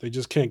 but they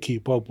just can't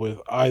keep up with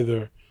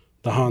either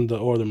the Honda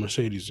or the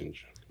Mercedes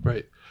engine.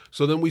 Right.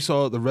 So then we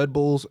saw the Red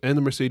Bulls and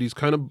the Mercedes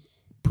kind of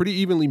pretty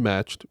evenly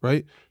matched,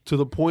 right? To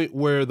the point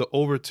where the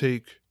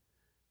overtake,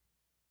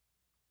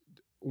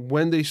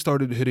 when they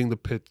started hitting the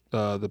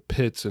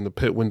pits and the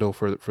pit window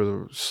for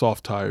the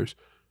soft tires,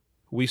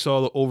 we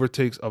saw the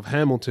overtakes of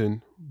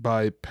Hamilton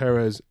by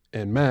Perez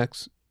and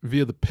Max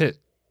via the pit.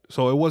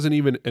 So it wasn't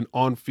even an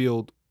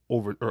on-field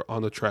or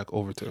on the track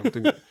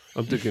overtake.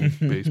 I'm thinking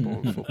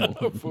baseball and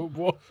football.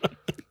 Football.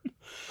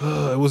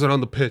 It wasn't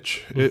on the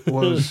pitch. It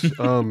was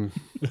wow.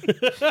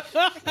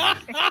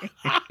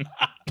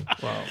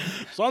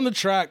 It's on the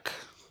track.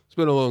 It's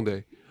been a long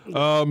day.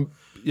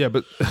 Yeah,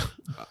 but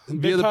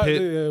via the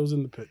pit. Yeah, it was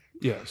in the pit.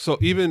 Yeah. So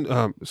even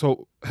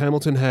so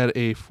Hamilton had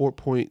a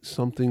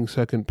 4-point-something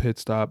second pit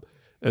stop,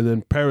 and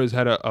then Perez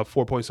had a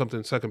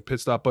 4-point-something second pit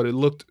stop, but it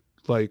looked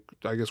like,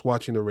 I guess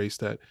watching the race,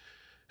 that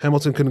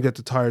Hamilton couldn't get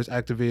the tires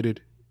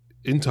activated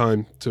in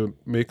time to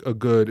make a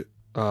good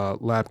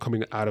lap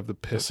coming out of the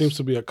It pits. seems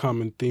to be a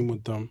common theme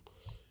with them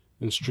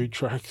in street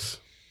tracks.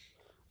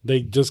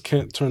 They just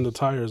can't turn the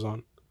tires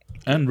on.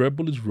 And Red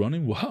Bull is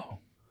running. Wow.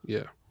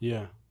 Yeah.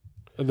 Yeah.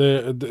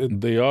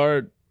 They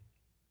are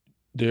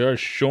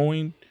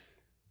showing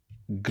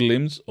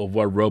glimpse of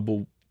what Red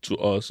Bull to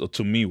us or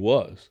to me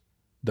was,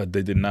 that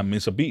they did not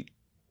miss a beat.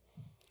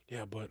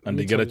 Yeah, but And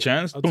they get a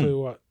chance, I'll boom. tell you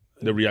what.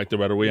 They reacted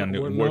right away and it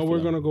worked. Now we're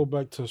for them. gonna go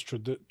back to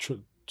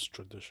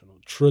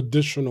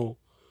traditional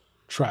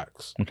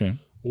tracks Okay.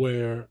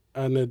 where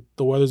the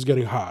weather's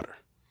getting hotter.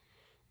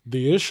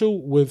 The issue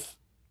with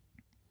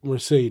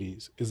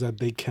Mercedes is that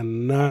they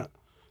cannot.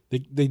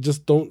 They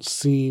just don't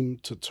seem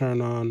to turn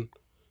on.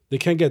 They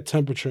can't get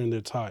temperature in their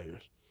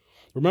tires.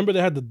 Remember,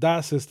 they had the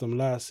DAS system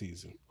last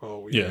season.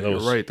 Oh Yeah, that you're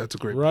was- right. That's a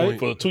great Right? point.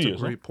 For the 2 That's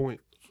years, a great point.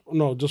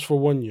 No, just for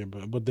 1 year,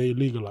 but they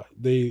legalized.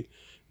 They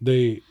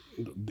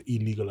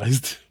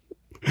illegalized.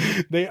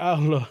 They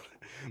outlawed.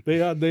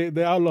 They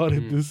outlawed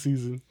it this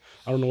season.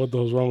 I don't know what the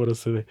hell's wrong with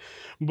us today,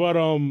 but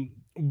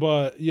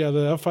yeah,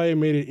 the FIA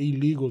made it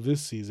illegal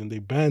this season. They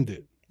banned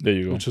it, There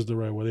you go. which is the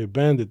right way. They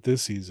banned it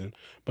this season,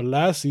 but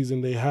last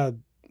season they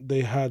had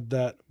they had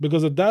that,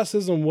 because the DAS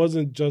system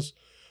wasn't just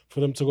for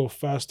them to go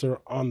faster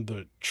on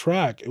the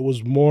track. It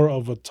was more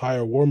of a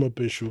tire warm-up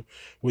issue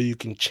where you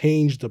can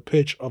change the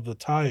pitch of the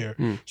tire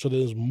so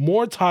there's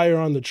more tire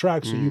on the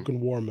track so you can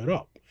warm it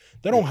up.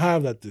 They don't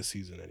have that this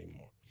season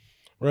anymore,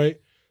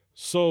 right?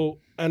 So,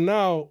 and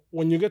now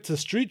when you get to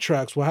street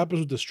tracks, what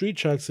happens with the street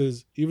tracks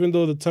is, even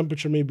though the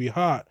temperature may be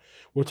hot,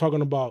 we're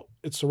talking about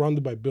it's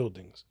surrounded by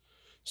buildings.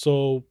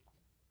 So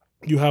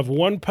you have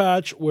one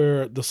patch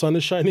where the sun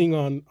is shining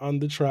on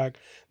the track.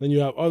 Then you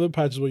have other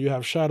patches where you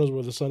have shadows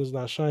where the sun is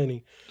not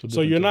shining.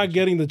 So you're not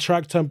getting the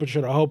track temperature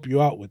to help you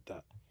out with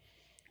that.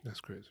 That's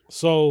crazy.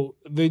 So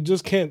they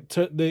just can't.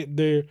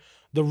 The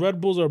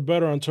Red Bulls are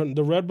better on turning.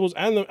 The Red Bulls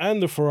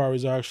and the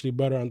Ferraris are actually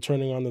better on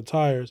turning on the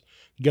tires,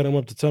 get them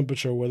up to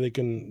temperature where they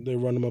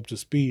run them up to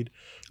speed.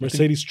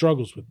 Mercedes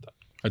struggles with that.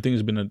 I think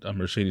it's been a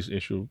Mercedes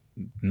issue,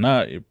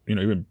 not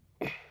even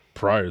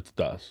prior to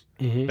DAS.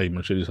 Like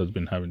Mercedes has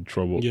been having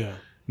trouble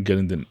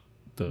getting the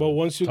but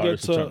once you get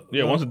to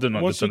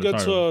once you get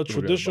to a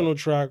traditional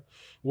track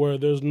where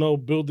there's no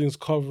buildings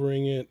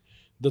covering it,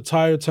 the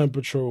tire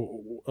temperature,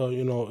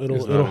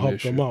 it'll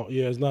help them out.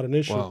 Yeah, it's not an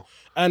issue,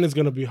 and it's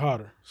gonna be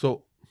hotter.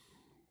 So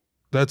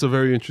that's a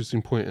very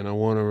interesting point, and I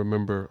want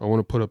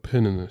to put a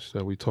pin in this,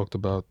 that we talked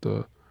about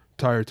the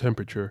tire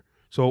temperature.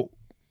 So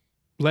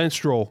Lance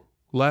Stroll,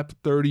 lap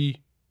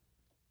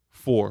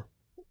 34.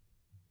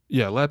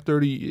 Yeah, lap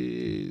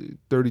 30,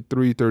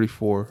 33,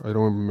 34. I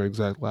don't remember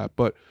exact lap,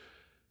 but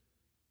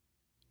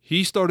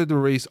he started the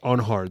race on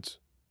hards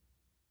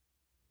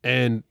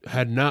and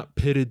had not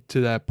pitted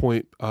to that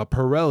point.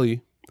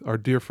 Pirelli, our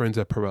dear friends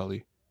at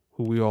Pirelli,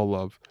 who we all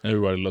love.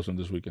 Everybody loves them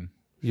this weekend.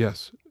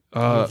 Yes.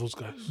 Those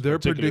guys. Their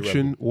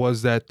prediction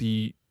was that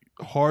the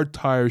hard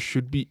tires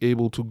should be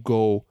able to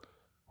go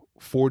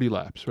 40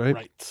 laps, right?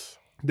 Right.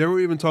 They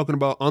were even talking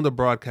about on the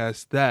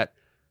broadcast that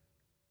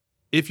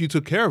if you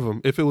took care of him,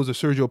 if it was a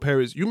Sergio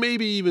Perez, you may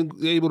be even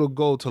able to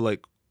go to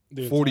like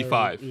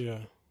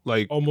 45.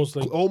 Like almost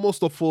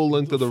the full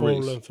length of the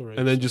race.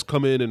 And then just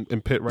come in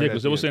and pit right. Yeah,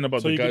 because they were saying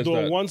about the guys that... So you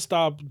can do a one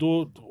stop,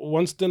 do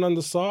one stint on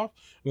the soft,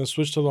 and then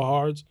switch to the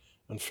hards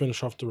and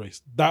finish off the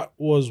race. That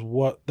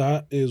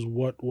is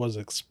what was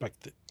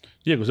expected.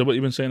 Yeah, because they were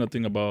even saying a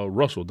thing about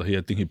Russell, that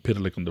I think he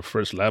pitted like on the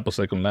first lap or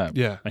second lap.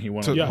 Yeah. And he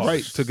won to get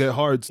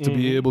hards, to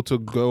be able to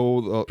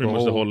go pretty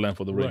much the whole length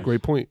of the race. Right.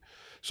 Great point.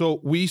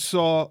 So we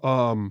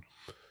saw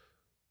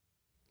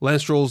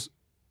Lance Stroll's,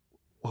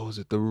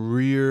 the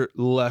rear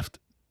left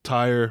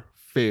tire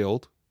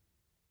failed,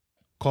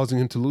 causing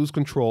him to lose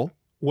control.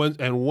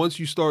 Once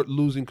you start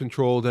losing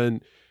control,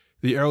 then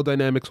the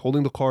aerodynamics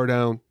holding the car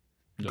down,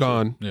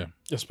 gone. Yeah.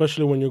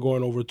 Especially when you're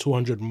going over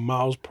 200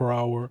 miles per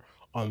hour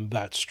on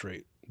that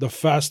straight. The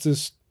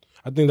fastest,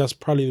 I think that's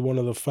probably one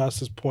of the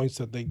fastest points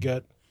that they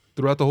get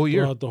throughout the whole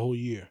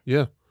year.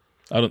 Yeah.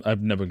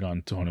 I've never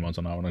gone 200 miles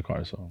an hour in a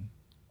car, so.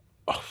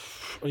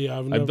 Yeah,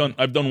 I've done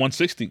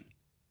 160.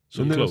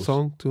 So Isn't there a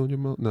song 200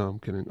 miles? No, I'm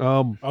kidding.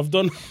 I've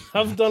done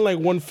like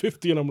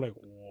 150, and I'm like,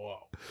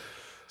 wow.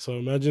 So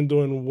imagine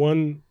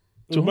doing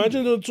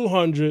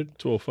 200,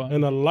 205,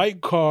 in a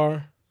light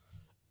car,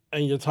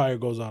 and your tire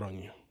goes out on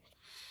you.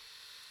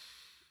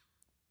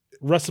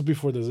 Recipe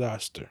for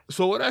disaster.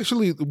 So it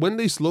actually, when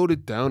they slowed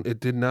it down, it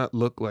did not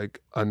look like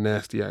a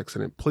nasty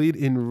accident. Played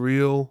in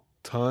real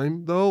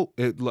time, though,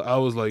 I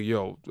was like,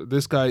 yo,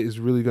 this guy is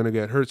really going to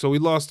get hurt. So he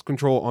lost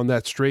control on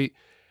that straight,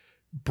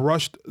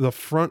 brushed the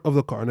front of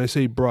the car. And I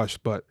say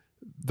brushed, but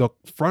the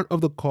front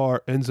of the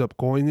car ends up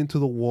going into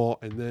the wall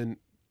and then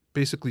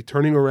basically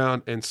turning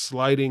around and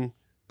sliding.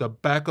 The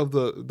back of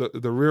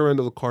the rear end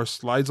of the car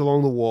slides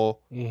along the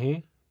wall,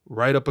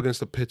 right up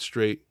against the pit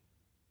straight.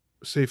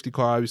 Safety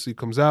car obviously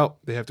comes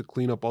out. They have to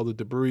clean up all the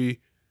debris.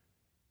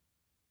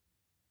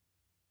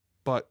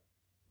 But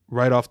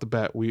right off the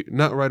bat,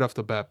 not right off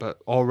the bat, but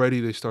already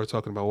they start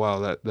talking about,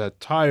 wow, that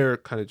tire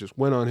kind of just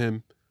went on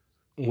him.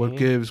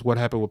 What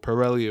happened with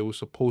Pirelli? It was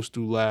supposed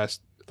to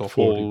last the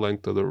 40. Whole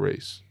length of the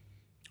race.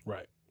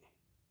 Right.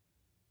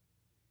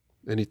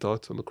 Any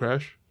thoughts on the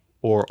crash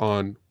or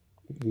on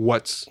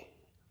what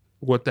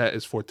that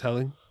is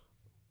foretelling?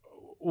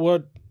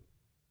 What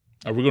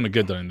are we going to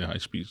get that in the high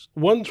speeds?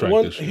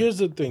 Here's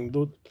the thing: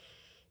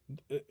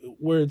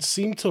 where it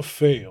seemed to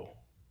fail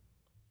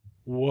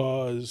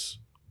was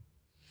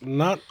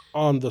not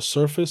on the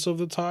surface of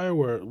the tire,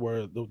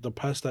 where the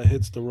patch that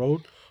hits the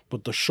road,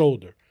 but the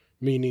shoulder,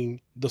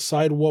 meaning the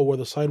sidewall where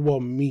the sidewall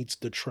meets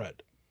the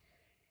tread.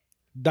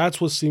 That's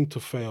what seemed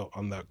to fail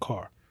on that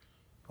car,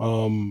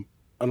 and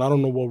I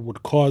don't know what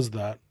would cause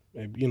that.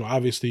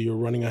 Obviously you're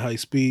running at high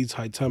speeds,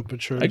 high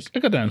temperatures. I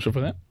got the answer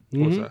for that.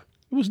 What's that?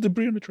 It was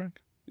debris on the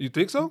track. You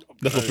think so?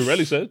 That's what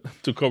Pirelli said,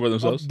 to cover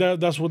themselves.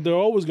 That's what they're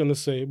always going to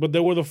say. But they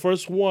were the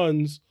first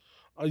ones.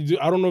 I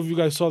don't know if you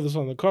guys saw this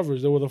on the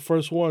covers. They were the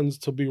first ones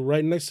to be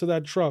right next to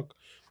that truck,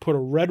 put a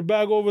red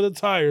bag over the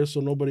tire so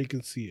nobody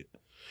can see it.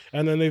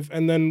 And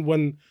then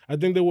when I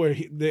think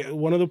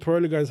one of the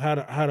Pirelli guys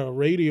had a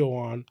radio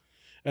on,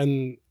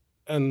 and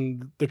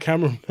the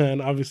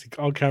cameraman, obviously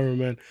all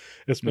cameramen,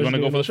 especially they're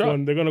gonna go for the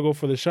shot. They're gonna go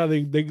for the shot.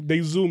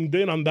 They zoomed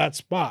in on that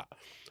spot.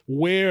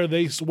 where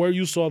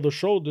you saw the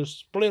shoulder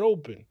split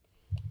open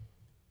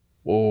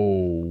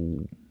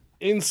Whoa.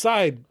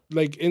 inside,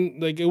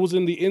 it was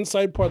in the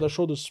inside part. The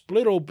shoulder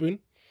split open,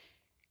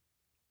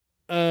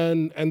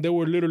 and they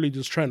were literally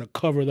just trying to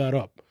cover that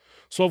up.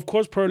 So of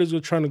course Pirellis were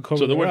trying to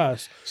cover the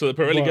ass. So the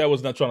Pirelli but- guy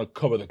was not trying to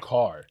cover the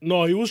car.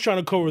 No, he was trying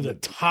to cover the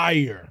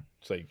tire.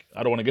 It's like,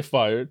 I don't want to get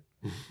fired.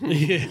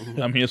 Yeah,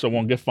 I'm here so I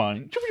won't get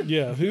fined.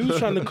 yeah, he was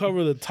trying to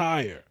cover the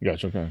tire.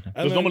 Gotcha. Okay. And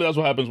Because then- normally that's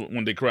what happens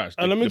when they crash.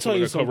 And let me They tell put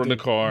you like a cover something. in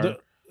the car.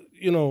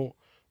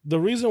 The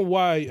reason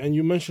why, and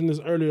you mentioned this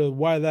earlier,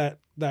 why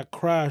that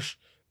crash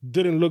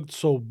didn't look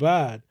so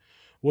bad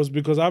was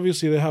because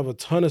obviously they have a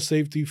ton of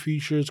safety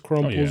features,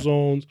 crumple yeah.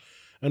 zones,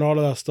 and all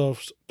of that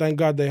stuff. Thank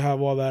God they have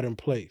all that in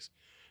place.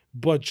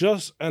 But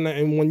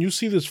and when you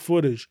see this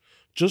footage,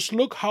 just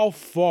look how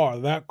far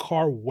that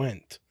car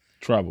went.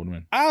 Traveled,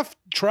 man.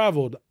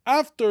 Traveled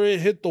after it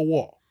hit the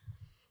wall.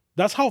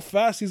 That's how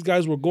fast these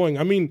guys were going.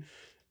 I mean,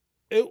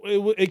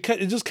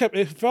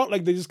 it felt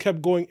like they just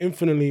kept going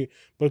infinitely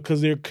because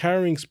they're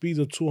carrying speeds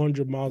of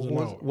 200 miles an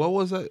hour. What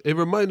was that? It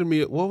reminded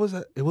me. What was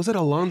that? Was it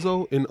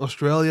Alonso in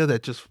Australia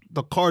that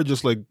the car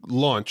just like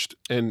launched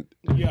and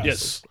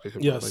Yes.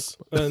 And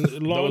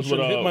it launched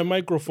and hit my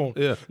microphone.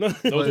 yeah.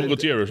 That was with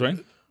Gutierrez, right?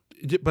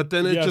 But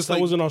then it Yes, just that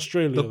like was in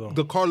Australia though.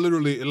 the car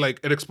literally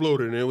it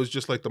exploded and it was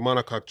just like the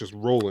monocoque just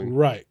rolling.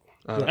 Right.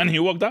 And he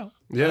walked out.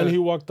 Yeah. And he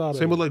walked out.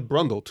 Same of with it. like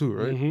Brundle too,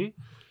 right? Mhm.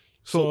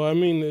 So I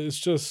mean, it's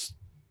just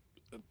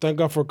thank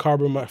God for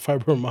carbon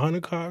fiber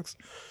monocoques,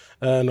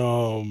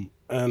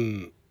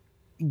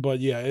 but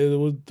yeah, it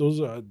was those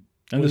are.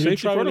 And when the you're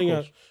safety traveling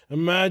protocols.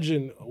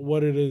 imagine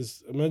what it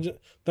is.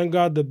 Thank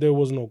God that there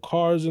was no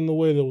cars in the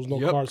way. There was no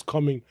cars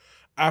coming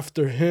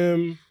after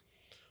him.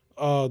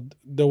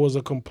 There was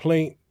a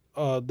complaint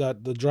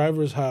that the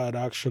drivers had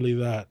actually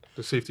that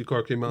The safety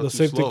car came out. the too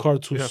safety slow. car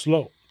too Yeah.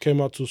 slow came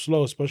out too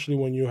slow, especially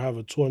when you have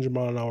a 200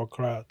 mile an hour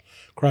crash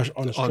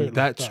on a straight on like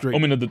that straight. I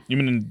mean, you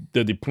mean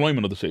the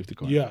deployment of the safety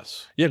car?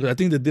 Yes. Yeah, because I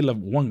think they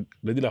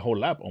did a whole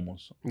lap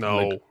almost.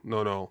 No, Like,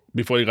 no,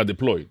 before it got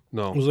deployed. It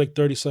no. was like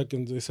 30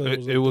 seconds. They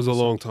said It was a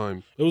long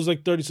time. It was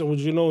like 30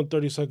 seconds. You know, in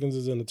 30 seconds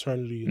is an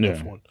eternity in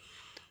Yeah. F1.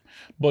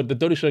 But the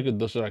 30 seconds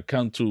does that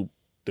count to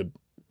the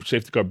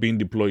safety car being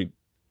deployed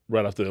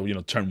right after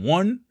turn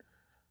one?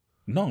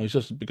 No, it's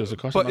just because the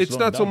car's But it's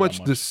not so slowing much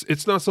down that this.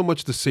 It's not so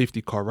much the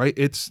safety car, right?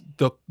 It's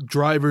the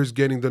drivers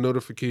getting the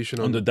notification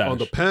On the dash. on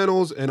the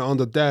panels and on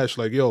the dash.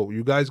 Like, yo,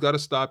 you guys got to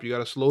stop. You got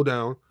to slow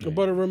down.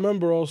 But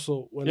remember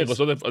also when Yeah, because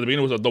at the beginning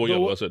it was a double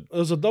yellow. That's it. it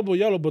was a double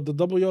yellow, but the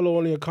double yellow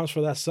only accounts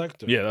for that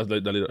sector. Yeah, that's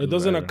that. It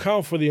doesn't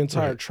account for the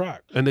entire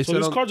track. And they so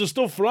said these on- cars are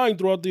still flying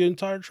throughout the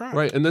entire track.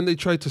 Right. And then they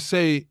tried to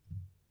say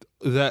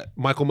that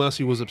Michael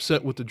Massey was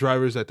upset with the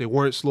drivers that they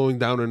weren't slowing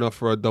down enough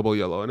for a double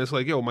yellow. And it's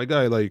like, yo, my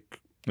guy, like,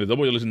 The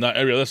double yellow is in that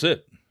area. That's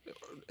it.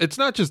 it's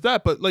not just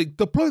that, but like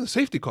deploy the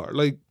safety car.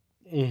 Like,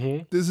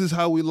 this is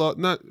how we lost.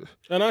 Not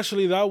And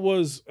actually, that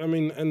was, I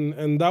mean,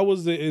 and that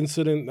was the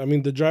incident. I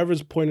mean, the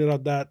drivers pointed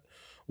out that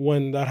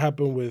when that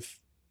happened with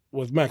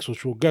Max,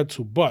 which we'll get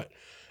to, but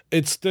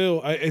it's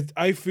still,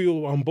 I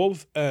feel on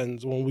both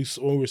ends when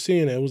we're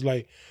seeing it, it was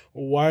like,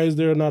 why is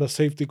there not a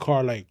safety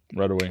car like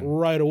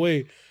Right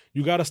away.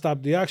 You got to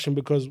stop the action,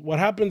 because what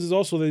happens is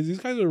also that these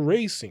guys are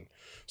racing.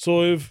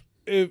 So if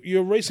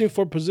you're racing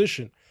for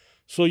position,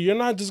 so you're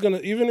not just gonna,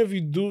 even if you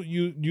do,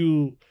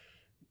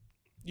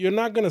 you're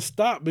not gonna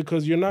stop,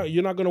 because you're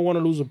not gonna want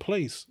to lose a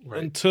place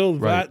until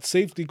that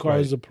safety car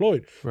is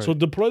deployed. So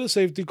deploy the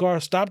safety car,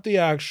 stop the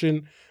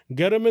action,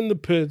 get them in the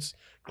pits,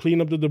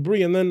 clean up the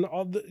debris, and then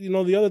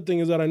the other thing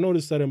is that I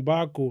noticed that in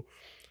Baku,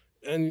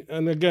 and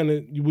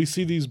again we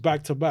see these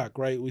back to back,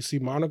 right? We see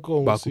Monaco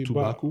and Baku we see to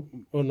Baku?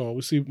 Oh no,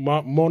 we see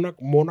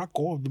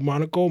Monaco,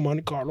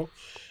 Monte Carlo,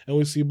 and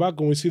we see Baku,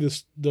 and we see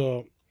this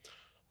the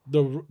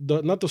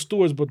not the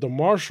stewards but the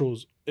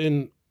marshals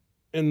in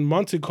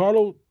Monte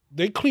Carlo.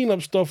 They clean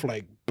up stuff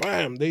like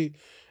bam.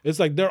 It's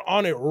like they're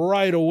on it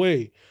right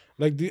away.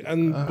 Like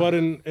but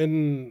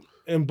in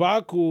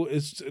Baku,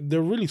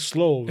 they're really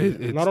slow.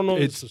 And I don't know.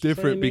 It's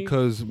different training.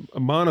 because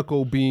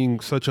Monaco being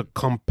such a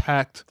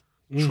compact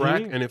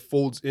track and it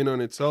folds in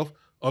on itself.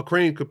 A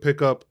crane could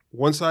pick up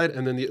one side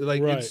and then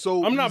it's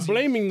so. I'm not easy.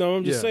 blaming them.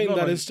 I'm just saying No,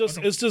 that no, it's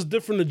just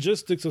different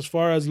logistics as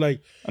far as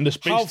like And the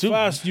space how too.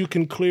 fast you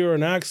can clear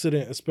an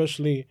accident,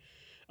 especially.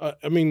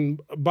 I mean,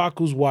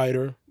 Baku's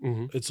wider.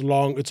 It's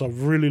long. It's a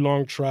really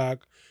long track.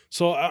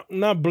 So I'm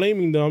not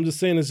blaming them. I'm just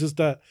saying it's just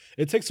that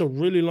it takes a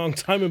really long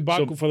time in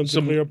Baku for them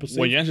to clear up a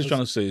What Jens is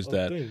trying to say is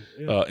that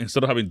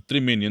instead of having 3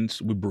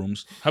 minions with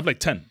brooms, have like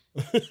 10.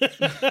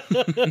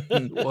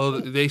 Well,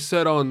 they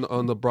said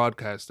on the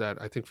broadcast that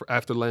I think for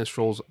after Lance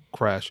Stroll's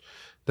crash,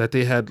 that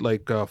they had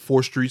like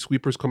 4 street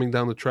sweepers coming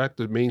down the track,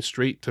 the main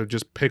straight, to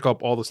just pick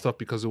up all the stuff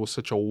because it was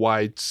such a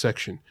wide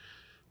section.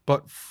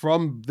 But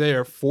from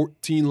there,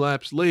 14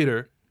 laps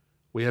later,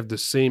 we have the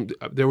same.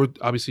 There were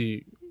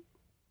obviously,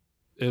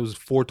 it was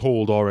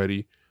foretold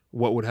already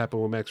what would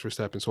happen with Max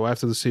Verstappen. So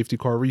after the safety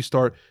car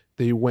restart,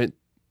 it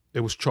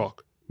was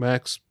chalk.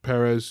 Max,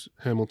 Perez,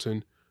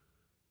 Hamilton.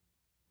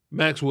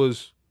 Max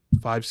was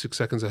 5-6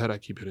 seconds ahead. I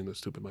keep hitting the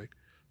stupid mic.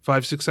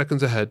 5-6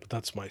 seconds ahead,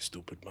 That's my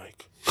stupid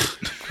mic.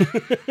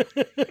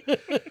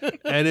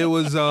 and it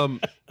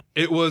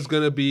was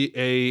gonna be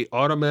a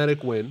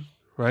automatic win,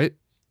 right?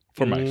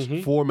 For Max.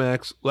 Mhm. For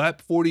Max.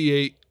 Lap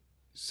 48,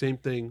 same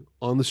thing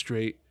on the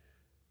straight.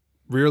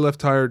 Rear left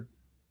tire,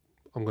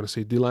 I'm gonna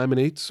say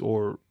delaminates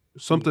or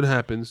something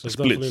happens. It's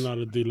Splits. definitely not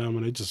a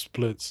delaminate. It just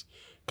splits.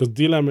 Because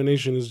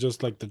delamination is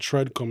just like the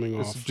tread coming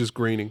It's off. just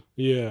graining.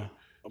 Yeah.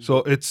 So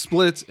it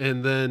splits,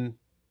 and then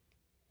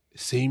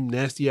same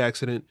nasty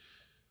accident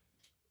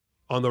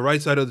on the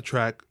right side of the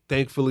track.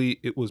 Thankfully,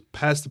 it was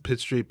past the pit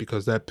straight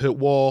because that pit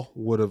wall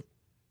would have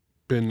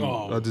been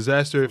Oh, a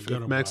disaster if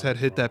forget Max about had it,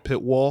 hit bro. that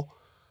pit wall.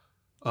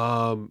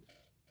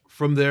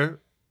 From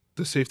there,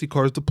 the safety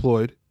cars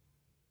deployed.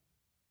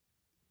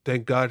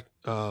 Thank God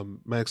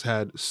Max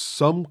had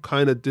some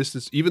kind of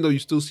distance, even though you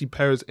still see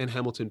Perez and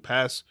Hamilton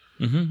pass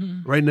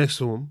Mm-hmm. right next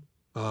to him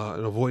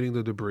and avoiding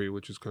the debris,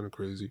 which is kind of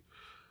crazy.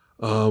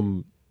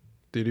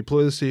 They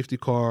deploy the safety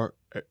car.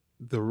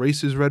 The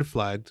race is red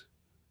flagged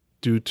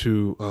due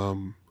to,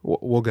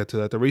 we'll get to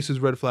that. The race is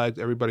red flagged.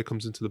 Everybody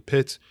comes into the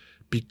pits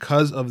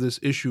because of this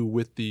issue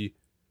with the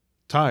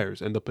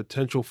tires and the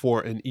potential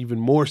for an even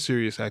more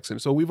serious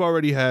accident. So we've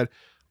already had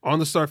on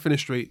the start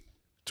finish straight,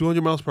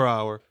 200 miles per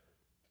hour,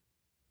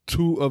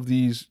 2 of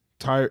these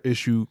tire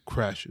issue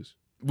crashes.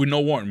 With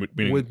no warning,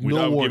 meaning With no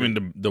without warning.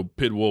 giving the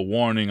pit wall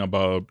warning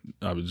about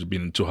just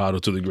being too hot or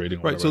too degrading.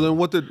 Or Right. So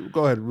whatever. then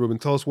go ahead, Ruben,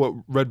 tell us what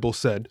Red Bull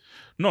said.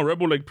 No, Red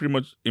Bull like pretty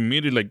much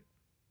immediately, like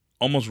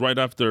almost right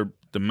after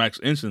the Max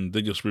incident,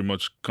 they just pretty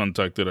much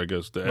contacted, I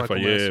guess, the Michael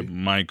FIA, Masi.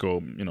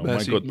 Michael. You know,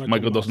 Masi.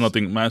 Michael does Masi.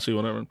 nothing, Massey,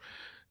 whatever.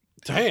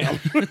 Damn.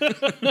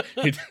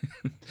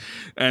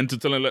 And to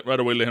tell him right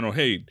away, let him know,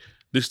 hey,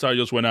 this tire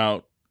just went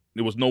out.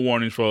 There was no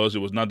warnings for us. It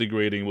was not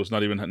degrading. It was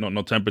not even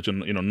no temperature.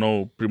 You know,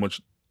 no pretty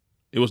much.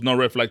 It was no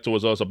red flag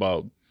towards us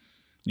about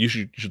you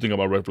should think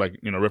about red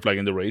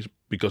flagging the race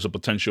because of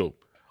potential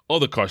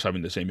other cars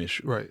having the same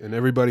issue. Right. And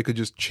everybody could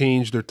just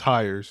change their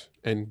tires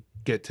and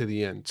get to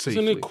the end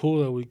safely. Isn't it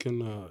cool that we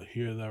can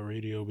hear that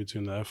radio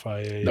between the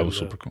FIA That was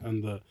super cool.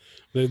 and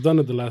they've done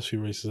it the last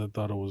few races. I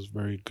thought it was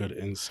very good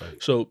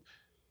insight. So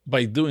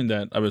by doing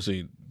that,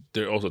 obviously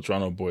they're also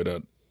trying to avoid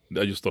that.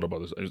 I just thought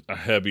about this, a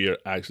heavier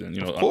accident.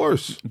 You know, Of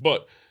course.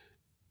 But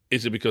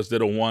is it because they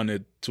don't want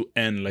it to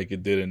end like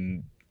it did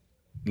in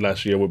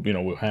last year with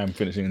with Ham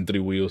finishing in 3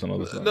 wheels and all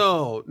this stuff?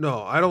 No,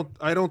 I don't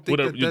think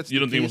Whatever, that's you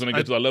don't the think it was case. going to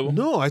get to that level?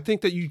 No, I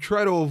think that you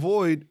try to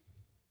avoid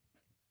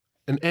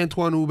an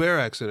Antoine Hubert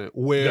accident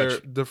where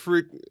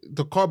Gotcha.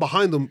 the car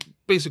behind them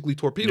basically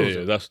torpedoes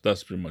Yeah, him.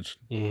 that's pretty much.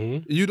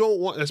 Mm-hmm. You don't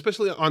want,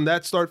 especially on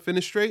that start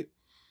finish straight.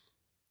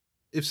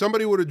 If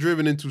somebody would have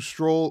driven into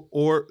Stroll,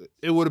 or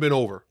it would have been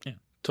over.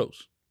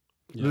 Toast.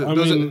 Yeah, I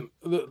Does it- mean,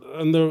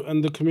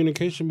 the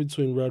communication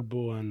between Red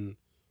Bull and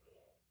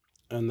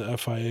the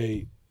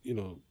FIA,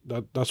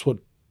 that's what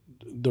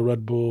the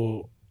Red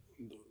Bull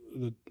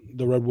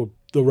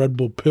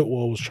pit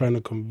wall was trying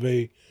to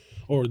convey,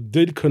 or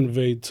did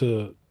convey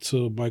to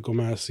Michael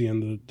Masi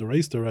and the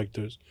race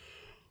directors,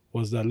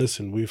 was that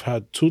listen, we've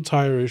had 2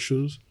 tire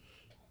issues,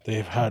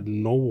 they've had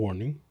no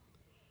warning.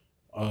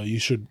 You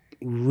should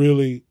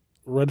really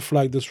red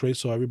flag this race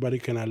so everybody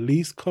can at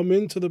least come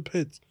into the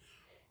pits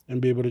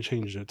and be able to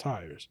change their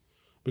tires.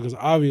 Because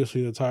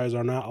obviously the tires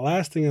are not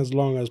lasting as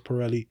long as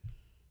Pirelli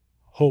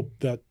hoped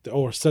that,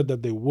 or said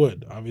that they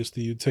would.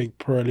 Obviously you take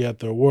Pirelli at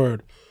their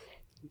word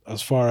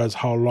as far as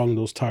how long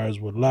those tires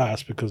would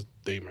last because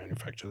they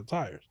manufacture the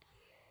tires.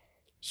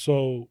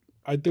 So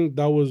I think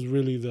that was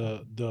really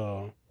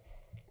the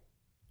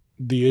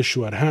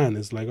issue at hand.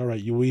 It's like, all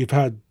right, we've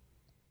had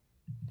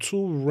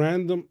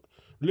 2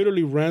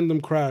 literally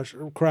random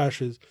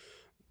crashes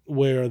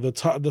where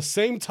the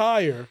same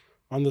tire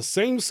on the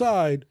same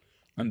side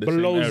And the same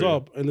blows area.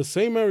 up, and the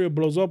same area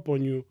blows up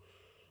on you.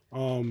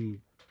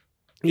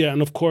 Yeah,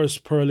 and of course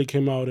Pirelli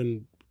came out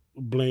and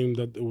blamed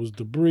that it was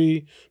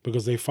debris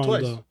because they found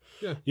Twice.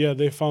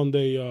 they found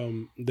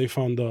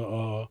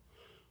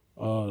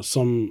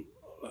some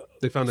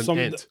They found an Some-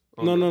 ant.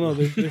 no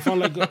they found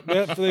like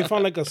they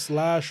found like a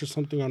slash or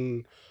something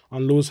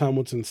on Lewis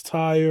Hamilton's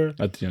tire.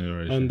 At the end of the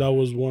race. And that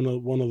was one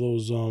of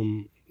those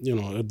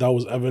that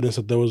was evidence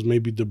that there was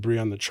maybe debris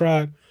on the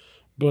track.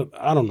 But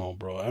I don't know,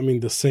 bro. I mean,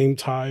 the same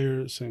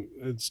tires,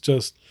 it's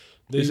just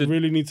they Is it-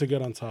 really need to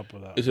get on top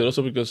of that. Is it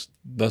also because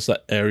that's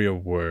the area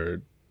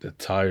where the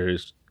tire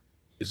is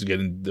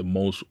getting the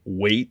most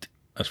weight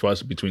as far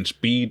as between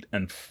speed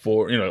and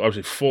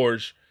obviously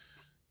force?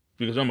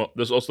 Because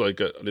there's also like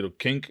a little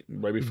kink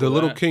right before The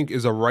little that. kink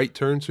is a right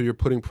turn, so you're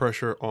putting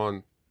pressure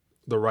on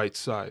the right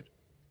side.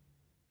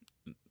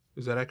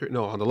 Is that accurate?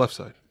 No, on the left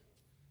side.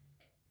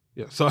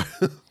 Yeah, sorry.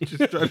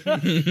 Just trying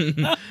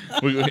to...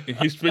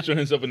 He's picturing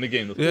himself in the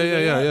game.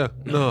 Yeah.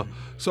 No.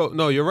 So,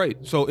 no, you're right.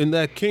 So, in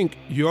that kink,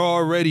 you're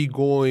already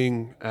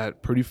going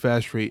at pretty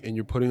fast rate and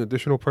you're putting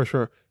additional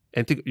pressure.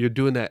 And you're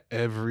doing that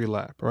every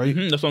lap, right?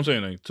 Mhm, that's what I'm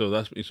saying. Like, so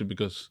that's it's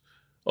because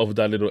of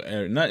that little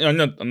area.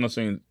 I'm not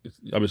saying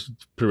obviously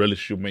Pirelli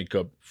should make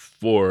up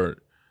for,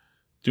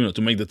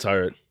 to make the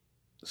tire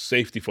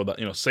safety for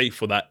that, safe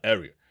for that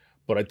area.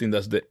 But I think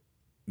that's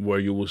where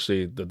you will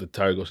say that the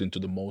tire goes into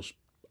the most,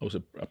 I would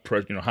say,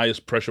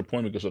 highest pressure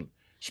point because of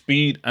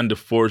speed and the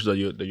force that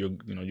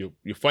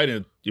you're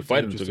fighting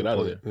to get out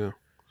of there. Yeah,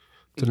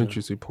 it's an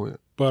interesting point.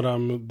 But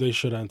they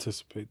should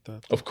anticipate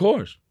that. Of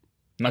course,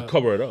 not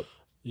cover it up.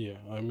 Yeah,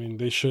 I mean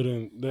they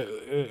shouldn't.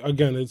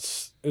 Again,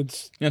 it's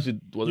Yes,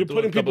 you're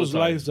putting people's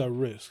lives at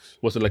risk.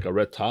 Was it like a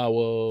red towel?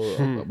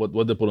 Or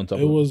what they put on top?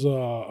 It was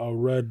a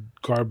red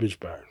garbage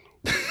bag.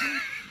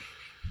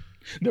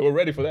 They were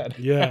ready for that.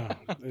 Yeah,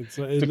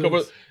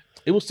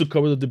 it was to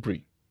cover the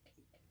debris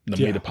that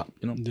made it pop.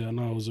 Yeah,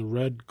 no, it was a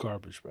red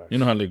garbage bag. You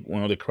know how like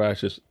when all the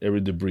crashes, every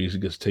debris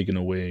gets taken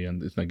away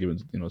and it's not given.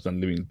 It's not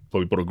leaving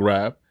for people to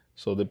grab.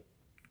 So they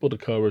put the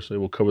cover so it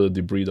will cover the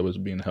debris that was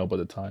being held by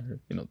the tire.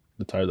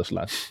 The tire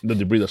the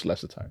debris that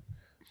slashed the tire.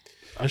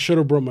 I should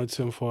have brought my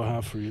tinfoil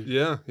hat for you.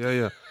 Yeah.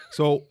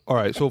 So all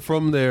right. So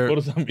from there, What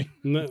does that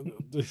mean?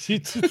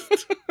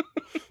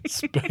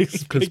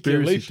 Space conspiracy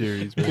speculation.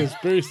 theories, man.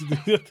 Conspiracy.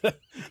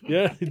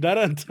 Yeah, that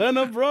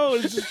antenna, bro,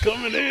 is just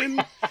coming in,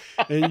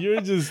 and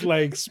you're just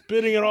like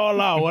spitting it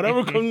all out.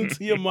 Whatever comes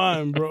into your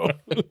mind, bro.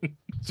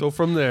 So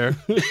from there,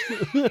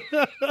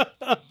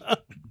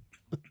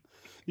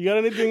 You got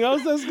anything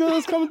else that's good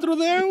that's coming through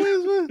the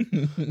airways, man?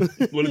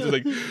 What is it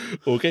like?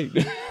 Okay.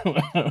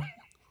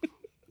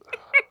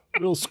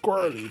 Real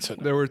squirrely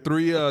tonight. there were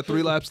three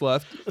laps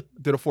left.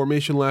 Did a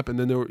formation lap, and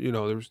then there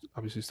was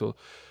obviously still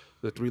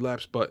the 3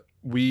 laps, but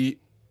we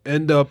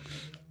end up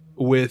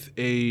with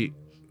a.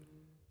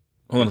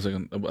 Hold on a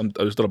second.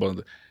 I just thought about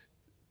it.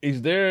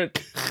 Is there?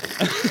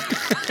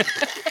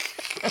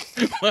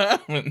 What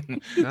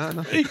happened? No.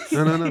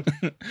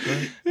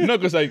 No,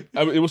 because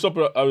it was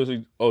super.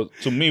 Obviously,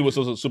 to me, it was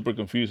also super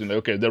confusing. Like,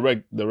 okay, the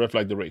ref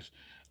flagged the race.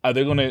 Are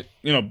they gonna,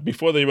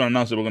 before they even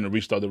announced they were gonna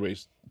restart the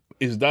race?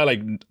 Is that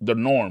like the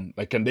norm?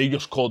 Like, can they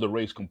just call the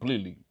race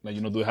completely? Like,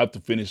 do they have to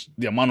finish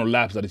the amount of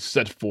laps that it's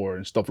set for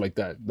and stuff like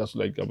that? That's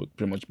like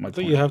pretty much my. I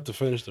think you have to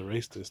finish the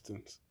race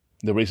distance,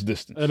 the race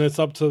distance, and it's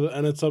up to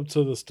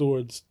the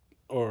stewards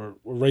or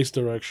race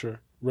director,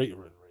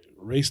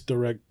 race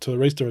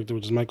director,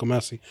 which is Michael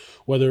Massey,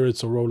 whether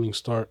it's a rolling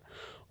start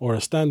or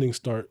a standing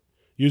start.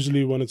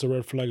 Usually, when it's a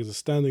red flag, it's a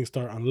standing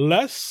start,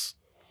 unless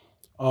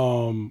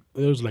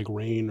there's like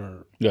rain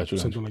or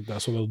something like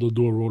that. So they'll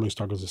do a rolling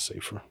start because it's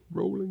safer.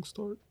 Rolling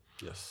start.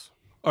 Yes.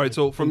 All right,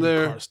 so from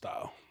there, car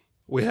style.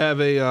 we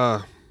have a,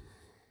 I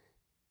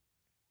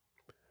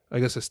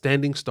guess, a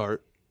standing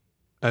start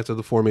after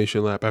the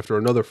formation lap. After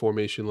another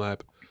formation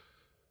lap,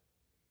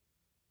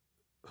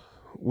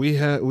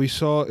 we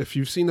saw, if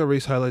you've seen the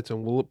race highlights,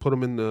 and we'll put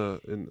them in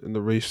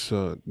the race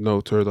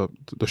notes or the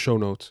show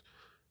notes.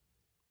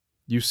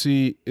 You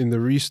see in the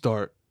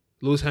restart,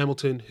 Lewis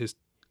Hamilton, his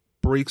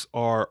brakes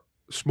are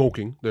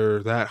smoking.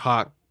 They're that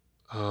hot.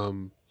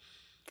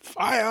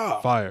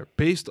 Fire.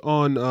 Based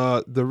on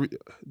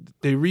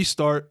they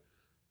restart.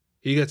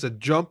 He gets a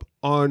jump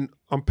on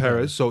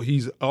Perez, so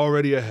he's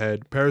already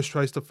ahead. Perez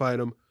tries to fight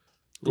him.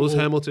 Lewis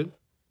Hamilton.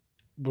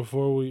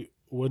 When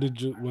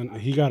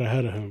he got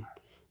ahead of him,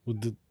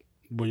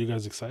 were you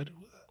guys excited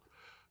with that?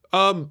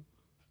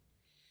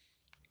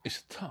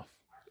 It's tough.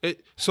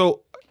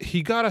 So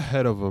he got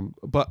ahead of him,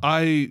 but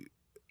I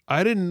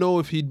didn't know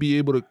if he'd be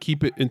able to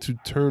keep it into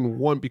turn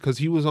 1 because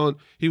he was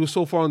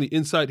so far on the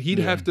inside. He'd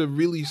have to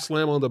really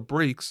slam on the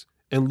brakes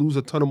and lose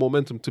a ton of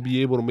momentum to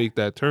be able to make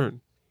that turn.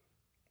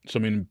 So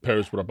I mean,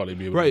 Perez would probably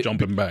be able to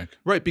jump him back.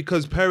 Right,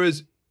 because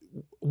Perez,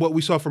 what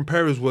we saw from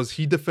Perez was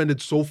he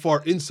defended so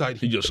far inside.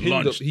 He just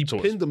lunged. He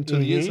pinned him to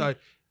the inside,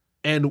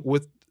 and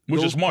with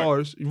which is smart.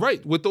 Cars,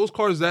 right, with those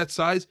cars that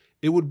size,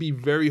 it would be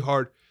very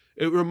hard.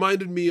 It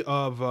reminded me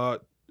of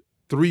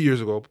 3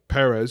 years ago,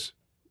 Perez.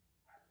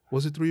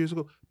 Was it 3 years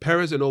ago?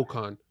 Perez and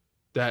Ocon,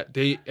 that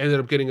they ended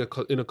up getting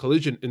in a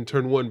collision in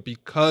turn 1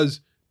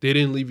 because they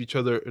didn't leave each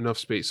other enough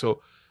space.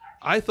 So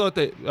I thought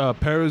that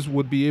Perez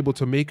would be able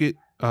to make it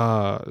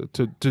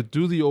to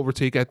do the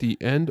overtake at the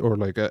end, or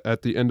like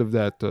at the end of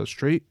that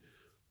straight,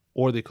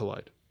 or they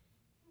collide.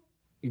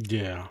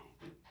 Yeah.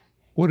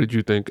 What did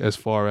you think as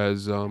far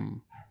as that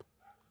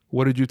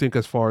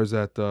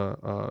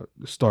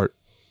start?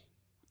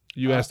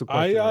 You asked the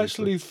question. I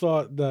actually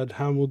thought that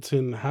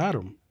Hamilton had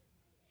him.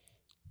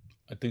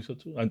 I think so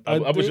too.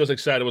 I was just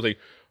excited. I was like,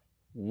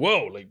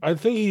 "Whoa!" Like I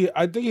think he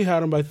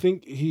had him. But I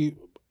think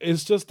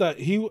it's just that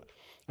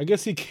I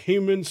guess he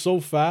came in so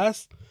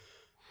fast.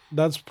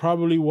 That's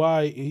probably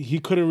why he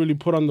couldn't really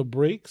put on the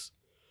brakes.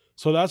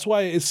 So that's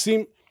why it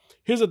seemed.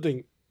 Here's the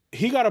thing: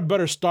 he got a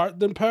better start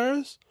than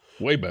Perez.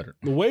 Way better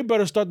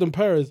start than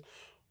Perez,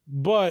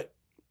 but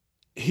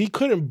he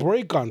couldn't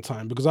brake on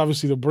time because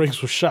obviously the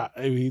brakes were shot.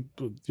 I mean,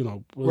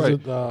 Right.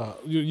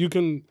 You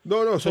can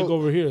take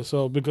over here.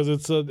 So because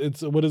it's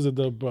what is it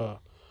the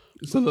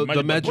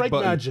magic brake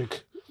button.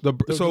 magic. The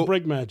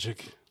brake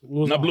magic.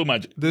 Not blue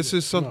magic. This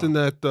is something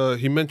that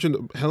he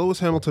mentioned. Lewis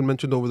Hamilton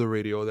mentioned over the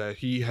radio that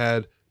he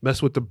had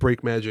messed with the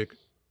brake magic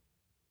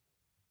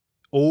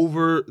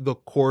over the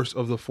course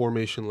of the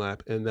formation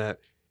lap, and that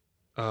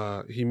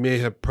he may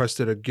have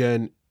pressed it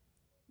again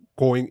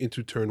going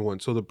into turn one.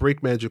 So the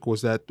brake magic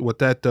was that what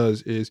that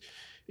does is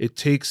it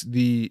takes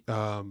the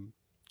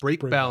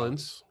brake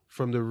balance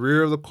from the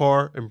rear of the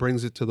car and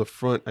brings it to the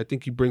front. I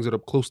think he brings it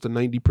up close to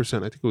 90%.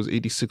 I think it was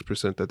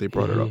 86% that they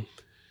brought it up.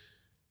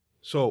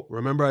 So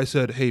remember I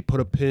said, hey, put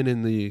a pin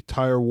in the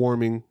tire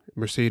warming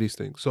Mercedes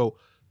thing. So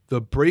the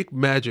brake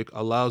magic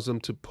allows them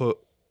to put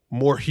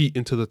more heat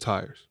into the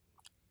tires.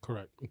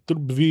 Correct.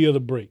 Via the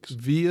brakes.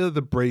 Via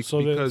the brakes.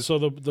 So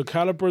the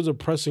calipers are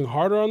pressing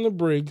harder on the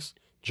brakes,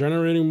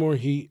 generating more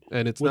heat.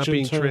 And it's not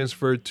being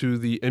transferred to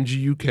the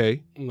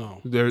MGUK.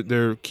 No.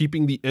 They're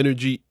keeping the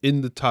energy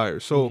in the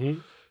tires. So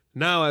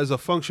now as a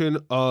function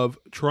of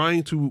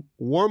trying to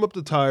warm up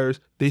the tires,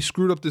 they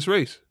screwed up this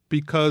race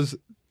because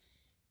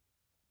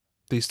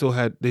they still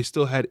had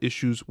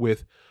issues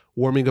with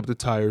warming up the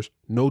tires.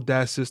 No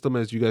DAS system,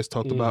 as you guys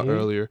talked about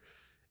earlier.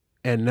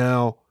 And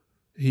now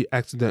he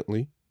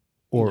accidentally,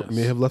 or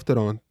may have left it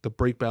on, the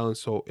brake balance,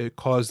 so it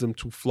caused them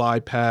to fly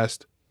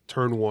past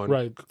turn one.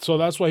 Right. So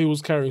that's why he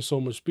was carrying so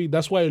much speed.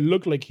 That's why it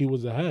looked like he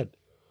was ahead.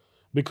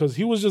 Because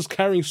he was just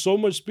carrying so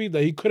much speed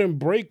that he couldn't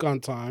brake on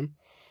time.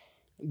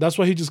 That's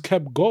why he just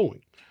kept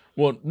going.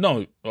 Well,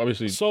 no,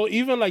 obviously. So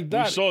even like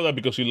that, we saw that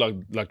because he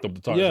locked up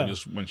the tires and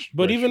just went.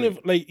 But even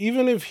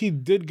if he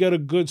did get a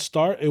good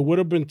start, it would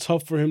have been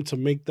tough for him to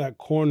make that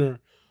corner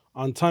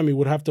on time. He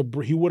would have to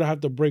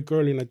brake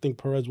early, and I think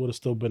Perez would have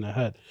still been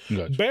ahead,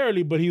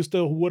 barely, but he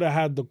still would have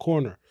had the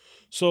corner.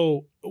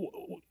 So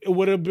it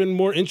would have been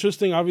more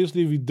interesting,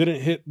 obviously, if he didn't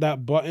hit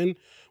that button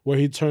where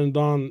he turned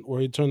on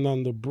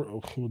the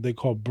what they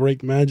call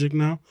brake magic.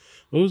 Now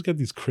we always get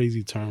these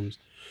crazy terms.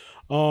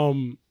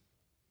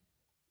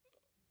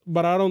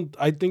 But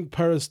I think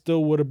Perez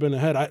still would have been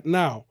ahead.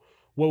 Now,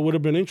 what would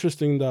have been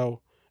interesting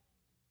though,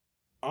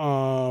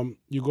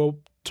 you go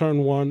turn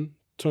one,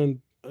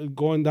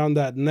 going down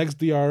that next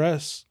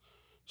DRS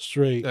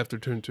straight after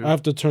turn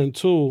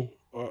two.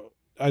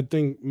 I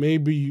think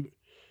maybe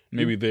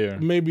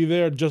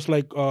there, just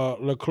like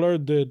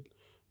Leclerc did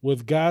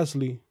with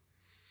Gasly,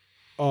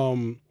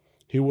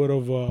 he would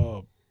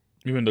have.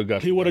 Even though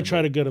Gasly, he would have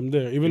tried to get him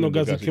there, even though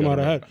Gasly came out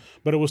ahead.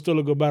 But it was still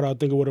a good battle. I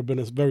think it would have been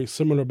a very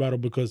similar battle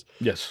because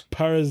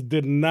Perez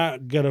did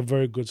not get a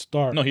very good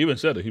start. No, he even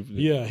said it. He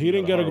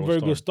didn't get a very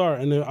good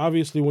start. And then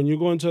obviously, when you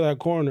go into that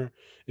corner,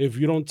 if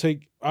you don't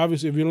take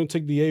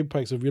the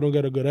apex, if you don't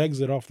get a good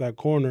exit off that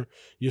corner,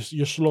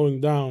 you're slowing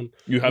down.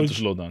 You have to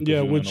slow down.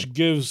 Yeah, which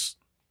gives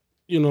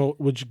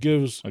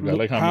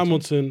like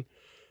Hamilton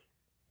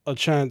a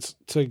chance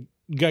to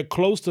get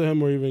close to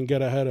him or even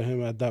get ahead of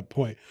him at that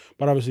point.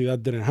 But obviously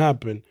that didn't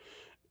happen.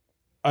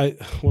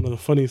 One of the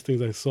funniest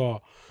things I saw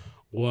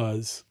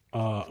was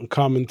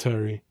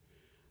commentary.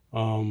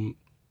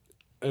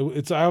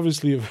 It's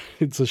obviously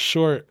it's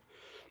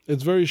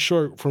very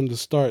short from the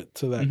start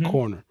to that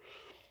corner.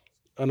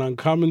 And on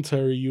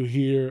commentary you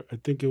hear, I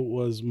think it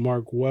was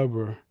Mark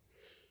Webber,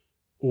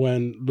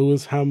 when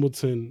Lewis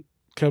Hamilton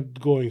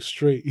kept going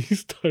straight, he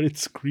started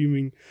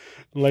screaming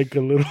like a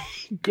little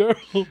girl.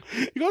 He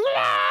goes,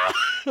 ah!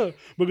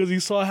 Because he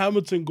saw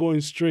Hamilton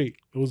going straight.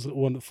 It was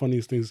one of the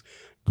funniest things.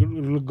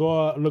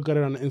 Go look at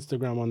it on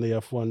Instagram on the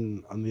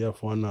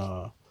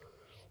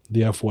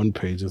F1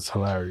 page. It's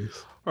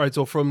hilarious. All right,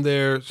 so from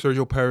there,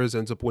 Sergio Perez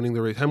ends up winning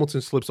the race.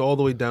 Hamilton slips all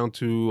the way down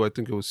to, I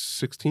think it was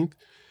 16th.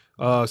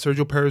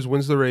 Sergio Perez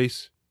wins the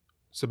race.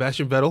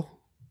 Sebastian Vettel,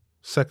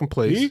 second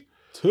place.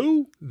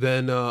 Two.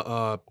 Then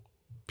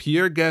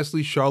Pierre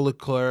Gasly, Charles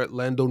Leclerc,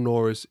 Lando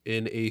Norris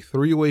in a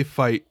three-way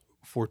fight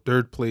for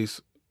third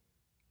place.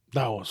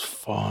 That was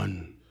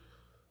fun.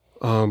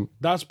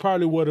 That's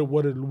probably what it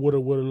would have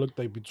looked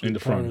like between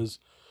Perez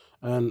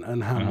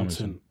and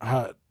Hamilton.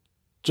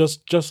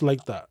 Just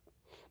like that,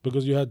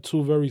 because you had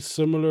two very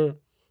similar.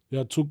 You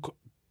had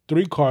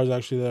three cars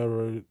actually that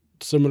were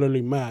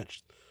similarly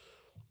matched.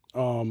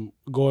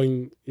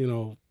 Going,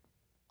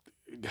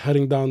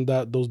 heading down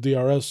those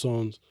DRS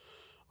zones.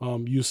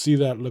 You see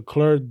that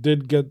Leclerc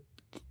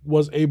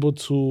was able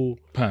to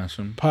pass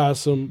him,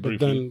 but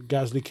then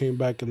Gasly came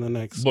back in the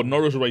next. But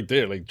Norris was right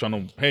there, like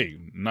trying to, hey,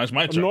 nice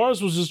my turn.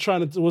 Norris was just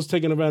was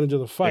taking advantage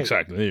of the fight.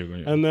 Exactly. There you go.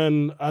 Yeah. And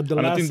then at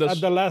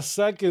the last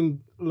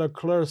second,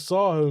 Leclerc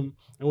saw him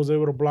and was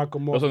able to block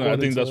him off. I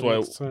think that's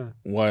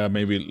why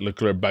maybe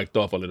Leclerc backed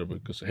off a little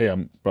bit, because hey,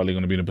 I'm probably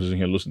going to be in a position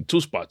here losing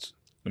two spots.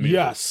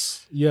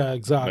 Yes. Yeah,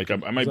 exactly.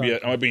 Like I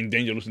might be in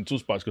danger losing two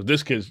spots because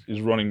this kid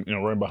is running,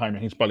 right behind me.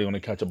 He's probably going to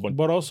catch a bunch.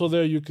 But also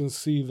there you can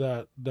see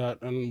that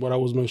and what I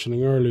was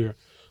mentioning earlier,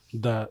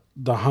 that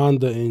the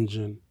Honda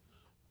engine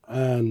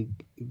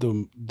and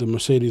the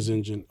Mercedes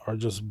engine are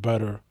just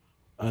better,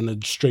 and the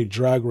straight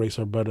drag race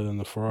are better than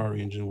the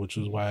Ferrari engine, which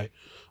is why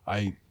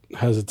I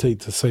hesitate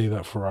to say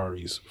that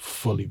Ferrari's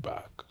fully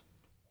back.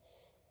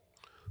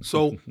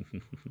 So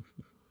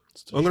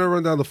I'm going to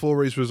run down the full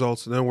race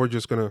results, and then we're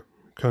just going to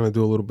kind of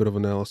do a little bit of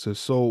analysis.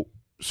 So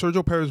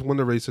Sergio Perez won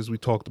the race, as we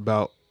talked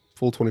about,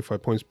 full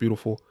 25 points,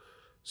 beautiful.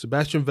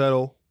 Sebastian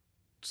Vettel,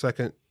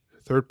 second.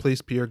 Third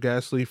place, Pierre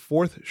Gasly.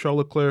 Fourth, Charles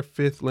Leclerc.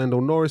 Fifth, Lando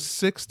Norris.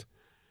 Sixth,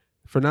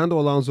 Fernando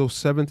Alonso.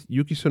 Seventh,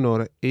 Yuki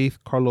Tsunoda. Eighth,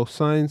 Carlos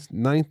Sainz.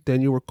 Ninth,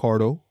 Daniel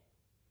Ricciardo.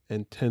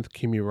 and 10th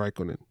Kimi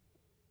Raikkonen.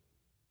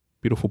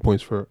 Beautiful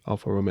points for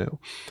Alfa Romeo.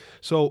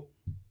 So,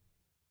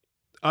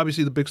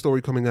 obviously, the big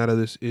story coming out of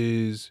this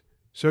is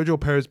Sergio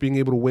Perez being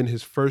able to win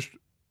his first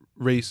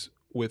race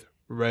with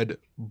Red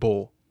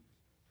Bull.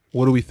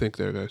 What do we think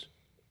there, guys?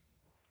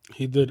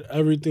 He did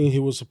everything he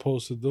was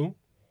supposed to do.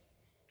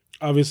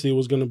 Obviously, it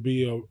was going to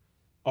be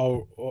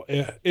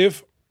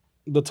if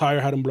the tire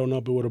hadn't blown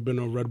up, it would have been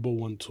a Red Bull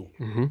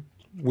 1-2.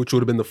 Which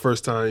would have been the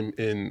first time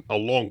in a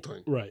long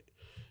time. Right.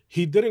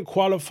 He didn't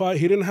qualify.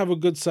 He didn't have a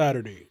good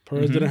Saturday.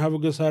 Perez didn't have a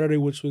good Saturday,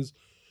 which was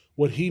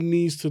what he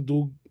needs to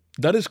do.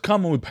 That is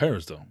common with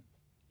Perez, though.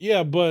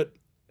 Yeah, but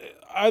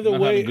either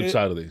Not way, having good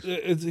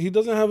Saturdays. he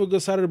doesn't have a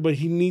good Saturday, but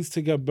he needs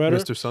to get better.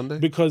 Mr. Sunday?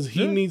 Because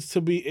he needs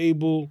to be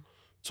able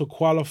to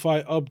qualify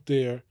up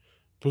there,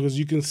 because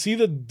you can see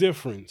the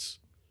difference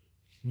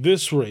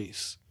this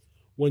race.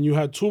 When you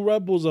had two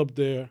Red Bulls up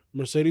there,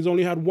 Mercedes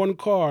only had one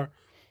car.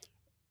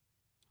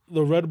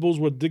 The Red Bulls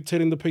were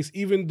dictating the pace,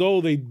 even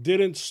though they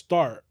didn't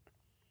start.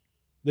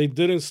 They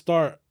didn't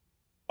start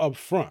up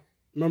front.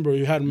 Remember,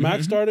 you had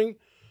Max starting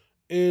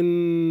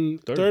in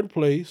third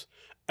place,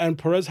 and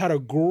Perez had a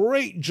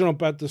great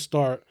jump at the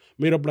start,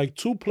 made up like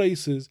 2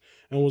 places,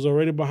 and was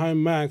already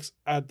behind Max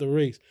at the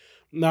race.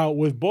 Now,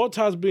 with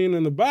Bottas being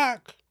in the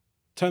back,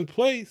 10th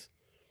place,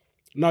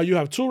 now you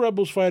have 2 Red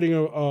Bulls fighting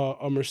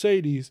a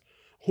Mercedes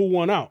who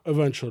won out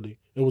eventually.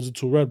 It was the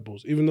 2 Red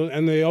Bulls, even though,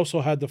 and they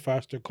also had the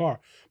faster car.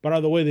 But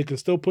either way, they can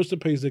still push the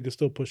pace, they can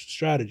still push the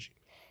strategy.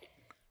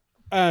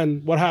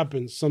 And what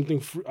happens? Something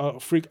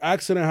freak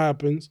accident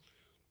happens.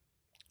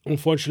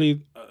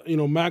 Unfortunately,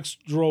 Max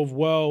drove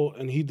well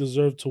and he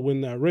deserved to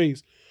win that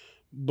race.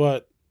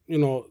 But, it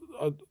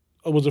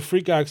was a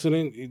freak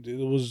accident.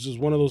 It was just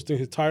one of those things.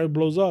 His tire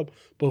blows up,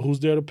 but who's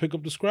there to pick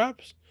up the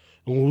scraps?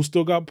 And who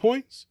still got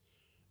points?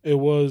 It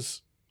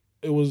was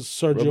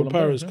Sergio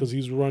Perez, because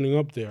he's running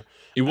up there.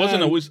 It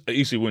wasn't always an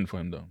easy win for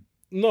him, though.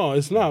 No,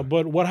 it's not.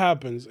 But what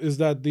happens is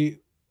that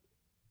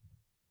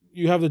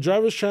you have the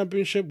Drivers'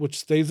 Championship, which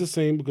stays the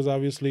same because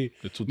obviously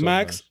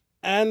Max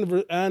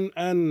and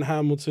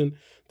Hamilton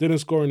didn't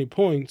score any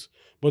points.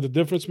 But the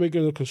difference maker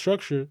in the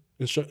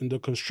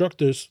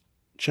Constructors'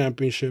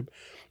 Championship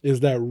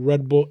is that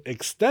Red Bull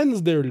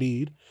extends their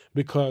lead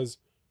because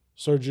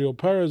Sergio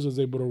Perez was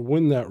able to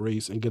win that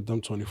race and get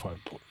them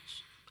 25 points.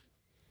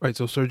 Right,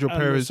 so Sergio And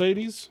Perez...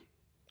 Mercedes?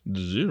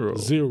 0.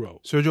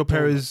 Sergio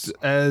Perez,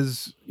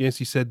 as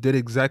Yancey said, did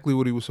exactly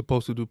what he was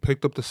supposed to do,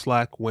 picked up the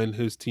slack when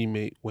his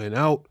teammate went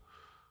out.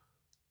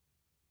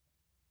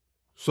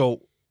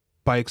 So,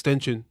 by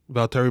extension,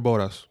 Valtteri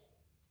Bottas.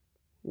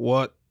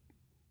 What?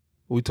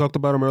 We talked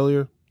about him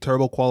earlier.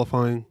 Terrible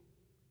qualifying.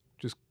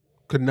 Just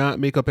could not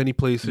make up any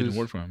places. It didn't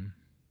work for him.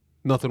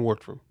 Nothing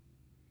worked for him.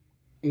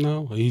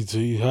 No,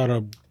 he had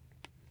a...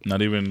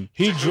 Not even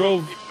He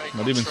drove...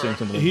 saying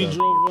something like He that.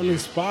 drove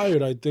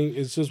uninspired. I think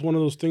it's just one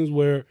of those things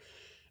where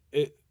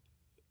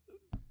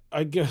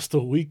I guess the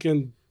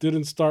weekend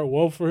didn't start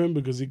well for him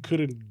because he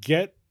couldn't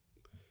get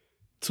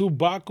to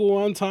Baku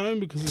on time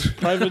because his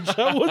private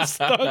jet was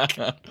stuck.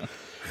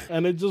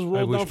 And it just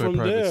rolled down from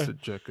there.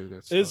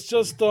 It's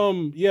just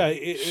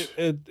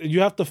you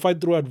have to fight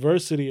through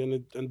adversity,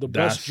 and the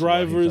best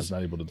drivers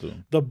not able to do.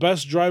 The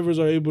best drivers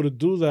are able to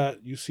do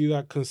that. You see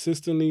that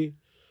consistently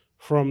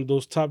from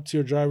those top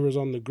tier drivers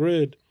on the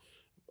grid.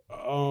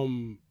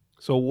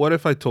 So what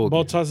if I told you?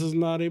 Bottas is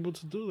not able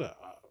to do that.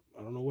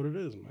 I don't know what it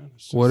is, man.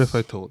 What if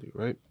I told you,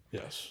 right?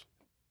 Yes.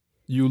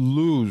 You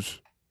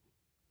lose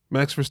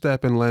Max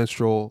Verstappen, Lance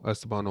Stroll,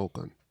 Esteban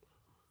Ocon.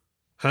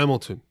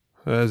 Hamilton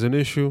has an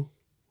issue,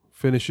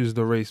 finishes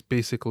the race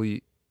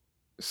basically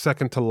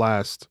second to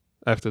last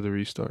after the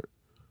restart.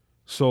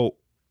 So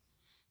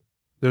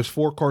there's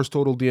 4 cars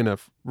total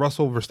DNF.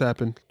 Russell,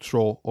 Verstappen,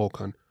 Stroll,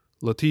 Ocon.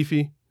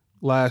 Latifi,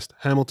 last.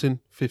 Hamilton,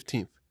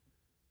 15th.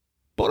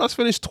 Bottas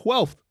finished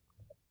 12th.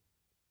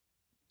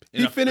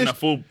 In a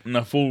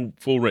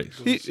full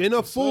race. In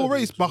a full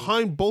race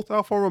behind both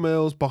Alfa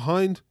Romeos,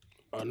 behind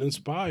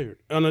uninspired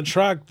on a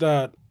track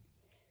that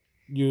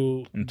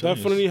you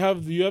definitely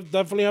have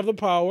the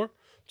power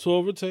to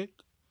overtake.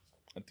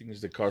 I think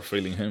it's the car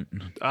failing him.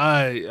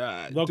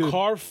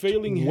 Car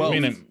failing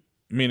him.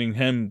 Meaning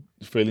him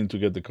failing to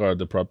get the car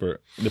the proper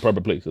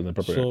place and the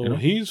proper. So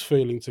he's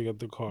failing to get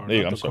the car.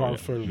 I'm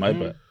sorry. My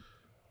bad.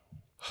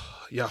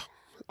 Yeah.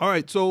 All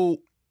right.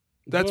 So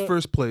that's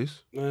first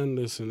place. And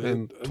listen,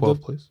 and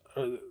 12th place.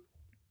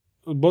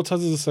 Bottas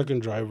is the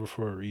second driver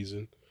for a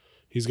reason.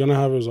 He's gonna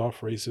have his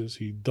off races.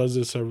 He does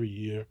this every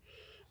year,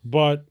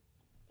 but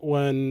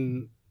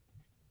when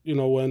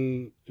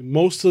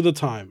most of the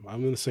time,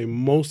 I'm gonna say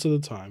most of the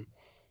time,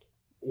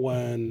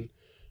 when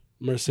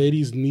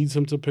Mercedes needs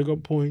him to pick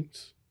up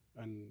points,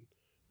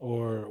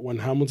 or when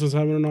Hamilton's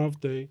having an off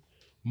day,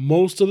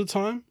 most of the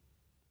time,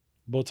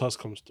 Bottas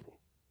comes through.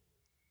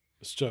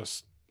 It's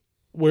just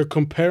we're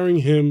comparing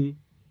him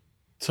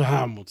to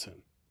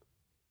Hamilton,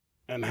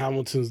 and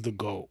Hamilton's the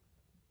GOAT.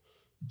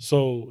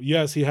 So,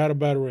 yes, he had a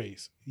bad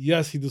race.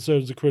 Yes, he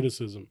deserves the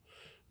criticism,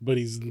 but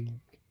he's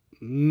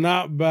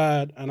not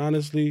bad. And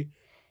honestly,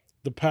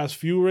 The past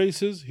few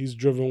races, he's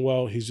driven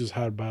well. He's just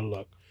had bad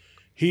luck.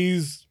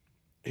 He's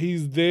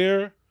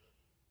there.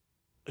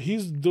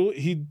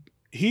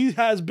 He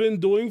has been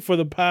doing for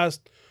the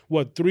past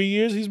 3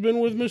 years. He's been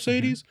with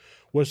Mercedes,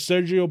 what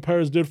Sergio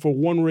Perez did for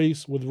one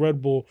race with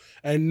Red Bull,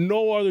 and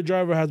no other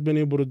driver has been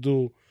able to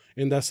do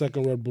in that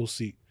second Red Bull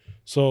seat.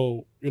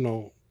 So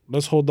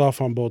let's hold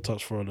off on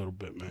Bottas for a little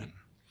bit, man.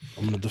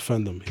 I'm gonna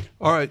defend him here.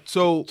 All right,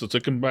 so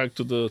take him back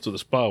to the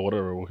spa,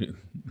 whatever,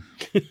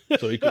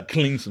 so he could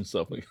clean some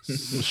stuff.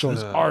 Show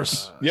his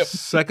arse. Yep.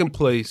 Second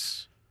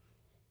place,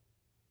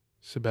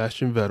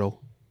 Sebastian Vettel.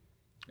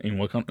 In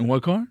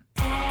what car?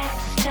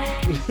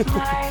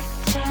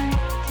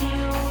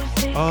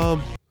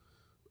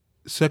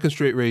 Second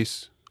straight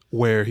race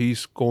where he's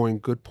scoring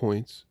good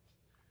points.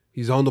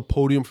 He's on the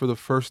podium for the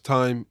first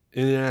time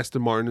in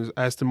Aston Martin. It's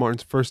Aston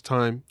Martin's first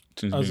time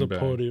as a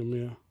podium,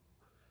 yeah.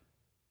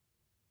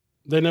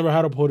 They never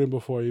had a podium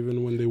before,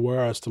 even when they were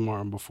Aston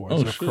Martin before.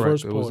 Oh,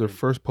 correct. It was their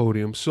first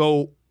podium.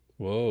 So,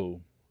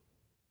 whoa.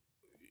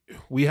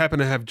 We happen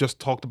to have just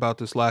talked about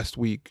this last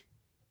week.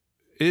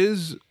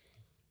 Is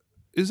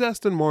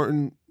Aston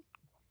Martin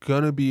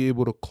gonna be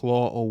able to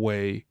claw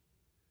away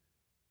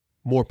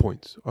more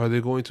points? Are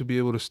they going to be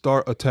able to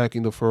start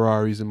attacking the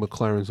Ferraris and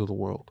McLarens of the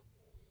world?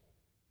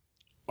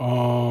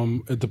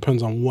 It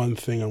depends on one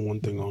thing and one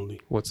thing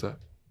only. What's that?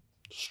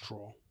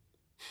 Stroll.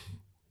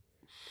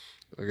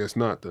 I guess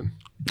not then.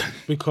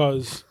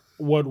 Because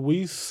what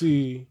we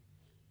see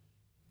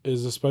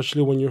is,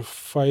 especially when you're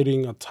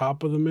fighting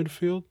atop of the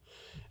midfield,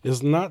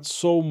 is not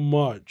so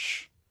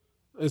much.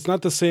 It's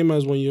not the same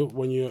as when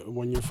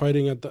you're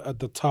fighting at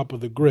the top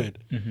of the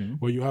grid,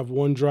 where you have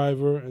one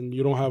driver and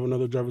you don't have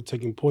another driver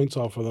taking points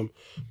off of them,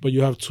 but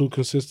you have two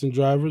consistent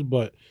drivers,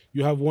 but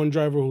you have one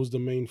driver who's the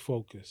main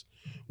focus.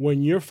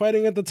 When you're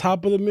fighting at the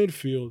top of the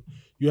midfield,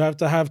 you have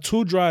to have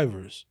two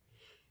drivers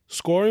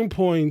scoring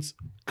points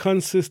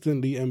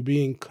consistently and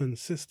being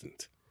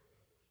consistent,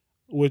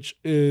 which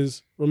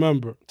is,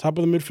 remember, top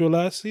of the midfield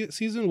last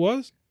season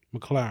was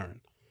McLaren.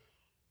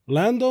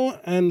 Lando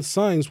and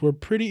Sainz were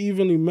pretty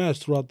evenly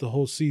matched throughout the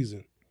whole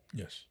season.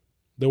 Yes.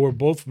 They were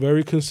both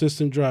very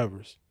consistent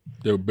drivers.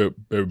 They were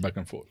very back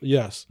and forth.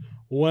 Yes.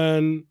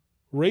 When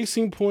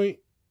Racing Point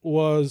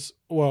was,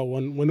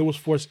 when it was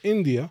Force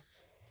India,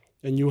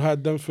 and you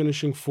had them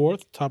finishing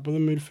fourth, top of the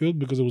midfield,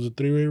 because it was a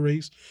three-way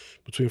race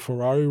between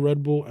Ferrari,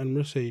 Red Bull, and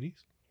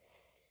Mercedes.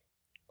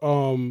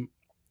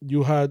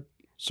 You had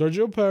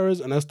Sergio Perez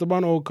and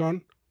Esteban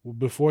Ocon,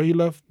 before he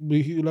left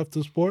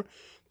the sport,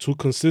 two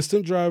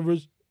consistent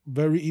drivers,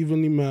 very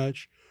evenly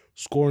matched,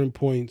 scoring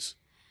points,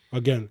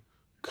 again,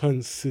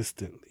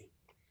 consistently.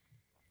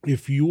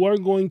 If you are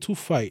going to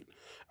fight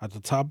at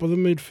the top of the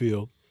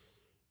midfield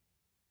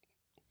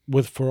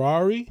with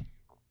Ferrari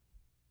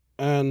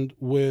and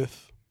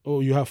with,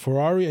 you have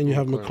Ferrari and you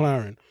have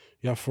McLaren.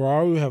 You have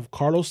Ferrari, you have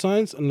Carlos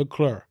Sainz and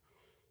Leclerc.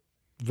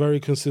 Very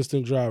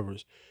consistent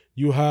drivers.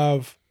 You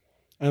have,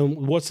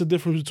 and what's the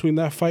difference between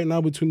that fight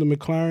now between the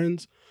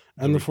McLarens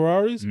and the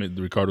Ferraris?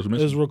 Ricciardo's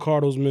missing. Is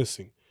Ricciardo's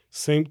missing.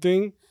 Same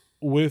thing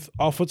with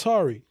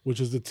AlphaTauri, which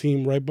is the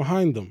team right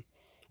behind them.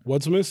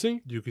 What's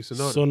missing? Yuki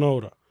Tsunoda.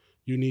 Tsunoda.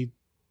 You need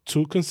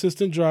two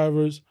consistent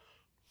drivers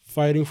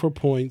fighting for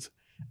points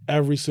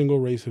every single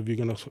race if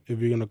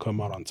you're gonna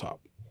come out on top.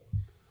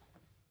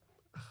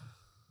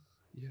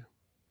 Yeah.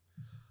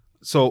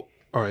 So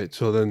all right.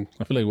 So then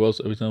I feel like Wells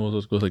every time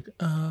Wells goes like,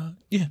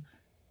 yeah.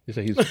 He's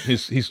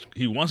like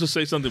he wants to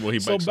say something, but he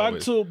backs away.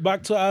 So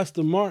back to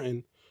Aston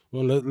Martin.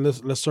 Well,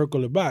 let's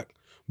circle it back.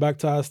 Back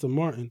to Aston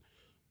Martin.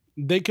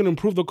 They can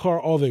improve the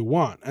car all they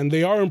want, and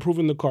they are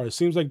improving the car. It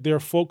seems like they're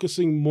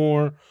focusing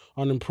more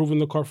on improving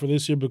the car for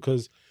this year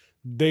because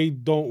they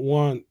don't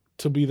want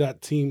to be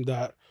that team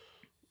that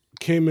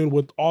came in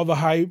with all the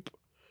hype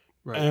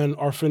and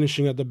are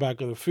finishing at the back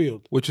of the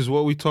field. Which is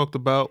what we talked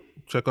about.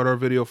 Check out our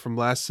video from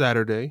last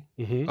Saturday,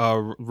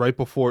 right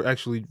before,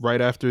 actually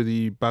right after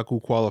the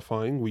Baku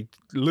qualifying. We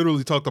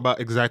literally talked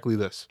about exactly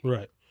this.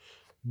 Right.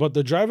 But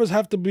the drivers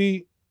have to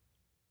be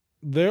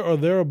there or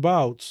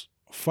thereabouts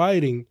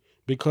fighting,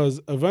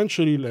 because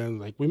eventually, and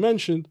like we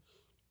mentioned,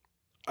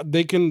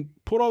 they can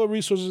put all the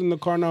resources in the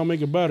car now and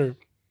make it better,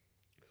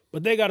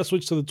 but they got to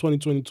switch to the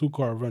 2022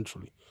 car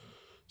eventually.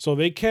 So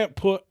they can't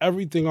put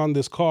everything on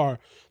this car.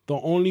 The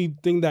only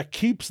thing that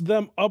keeps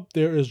them up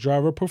there is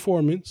driver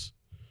performance.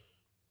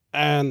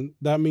 And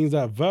that means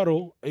that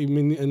Vettel, and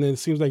then it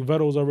seems like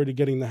Vettel's already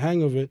getting the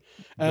hang of it.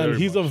 And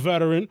he's a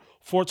veteran,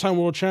 4-time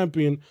world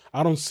champion.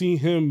 I don't see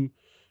him,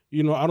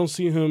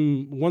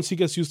 once he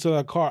gets used to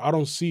that car, I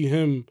don't see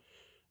him,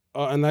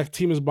 and that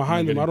team is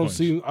behind him. I don't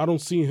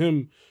see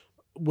him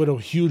with a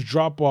huge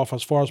drop off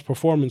as far as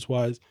performance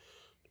wise.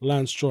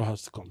 Lance Stroll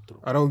has to come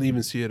through. I don't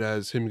even see it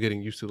as him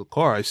getting used to the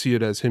car. I see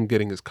it as him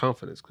getting his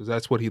confidence, because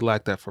that's what he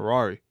lacked at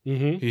Ferrari.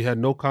 He had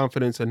no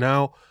confidence, and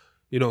now,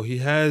 he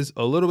has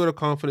a little bit of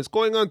confidence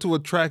going onto a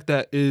track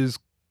that is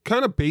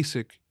kind of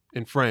basic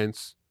in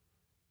France.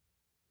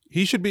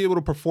 He should be able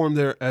to perform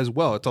there as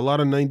well. It's a lot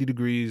of 90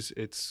 degrees.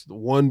 It's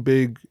one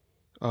big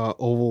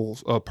oval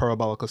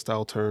parabolica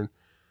style turn.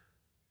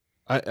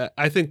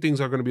 I think things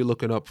are going to be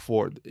looking up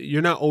for.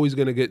 You're not always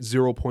going to get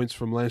 0 points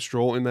from Lance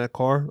Stroll in that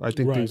car. I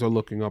think Right. things are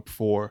looking up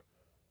for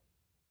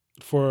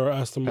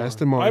Aston Martin.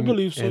 Aston Martin. I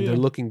believe so. And Yeah. they're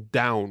looking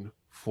down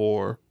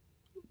for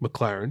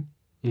McLaren,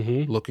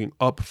 looking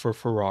up for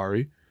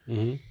Ferrari.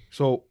 Mm-hmm.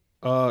 So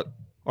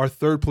our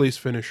third place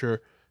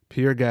finisher,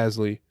 Pierre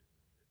Gasly.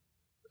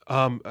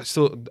 I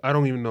still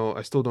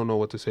don't know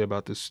what to say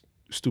about this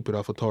stupid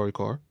AlphaTauri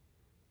car.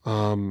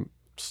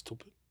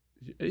 Stupid.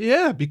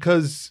 Yeah,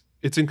 because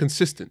it's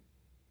inconsistent.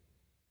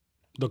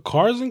 The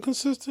car is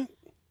inconsistent,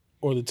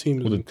 or the team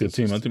is Well, the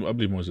inconsistent? team, I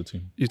believe more is the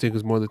team. You think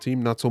it's more the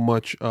team, not so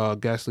much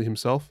Gasly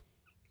himself?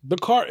 The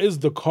car is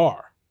the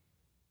car.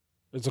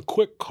 It's a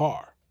quick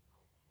car.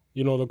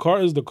 The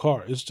car is the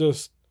car. It's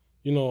just,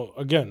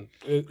 again,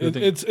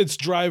 it's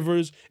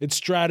drivers, it's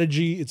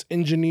strategy, it's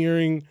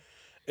engineering.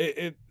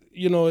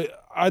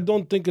 I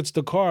don't think it's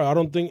the car.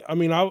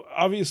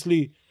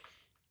 Obviously,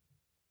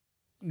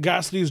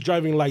 Gasly is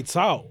driving lights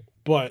out,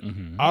 but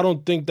I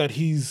don't think that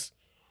he's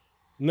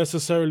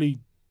necessarily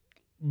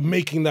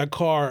making that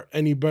car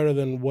any better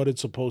than what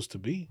it's supposed to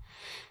be.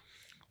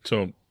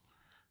 So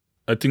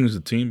I think it's the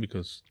team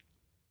because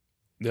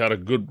they had a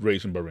good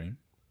race in Bahrain.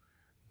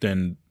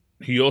 Then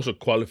he also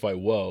qualified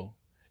well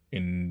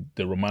in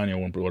the Romania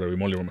one, whatever,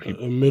 Emilia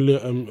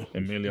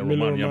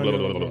Romagna, blah, blah,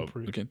 blah, blah,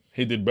 blah. Okay.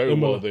 He did very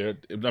well there.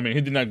 I mean,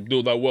 he did not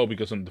do that well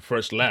because on the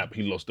first lap,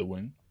 he lost the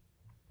win.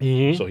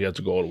 Mm-hmm. So he had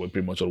to go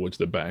pretty much all the way to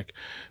the back.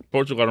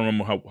 Portugal, I don't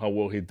remember how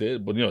well he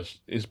did, but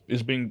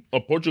it's been.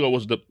 Portugal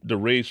was the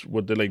race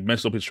where they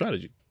messed up his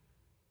strategy.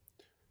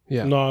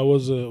 Yeah. No, it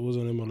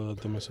wasn't Imola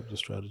that messed up the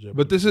strategy.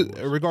 But this is,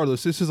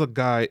 regardless, this is a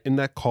guy in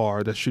that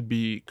car that should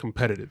be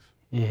competitive.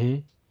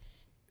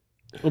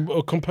 Mm-hmm.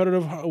 A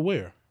competitive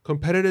where?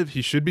 Competitive.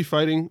 He should be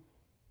fighting.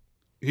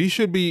 He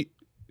should be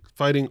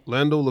fighting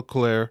Lando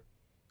Leclerc,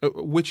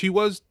 which he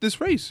was this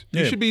race.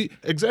 He should be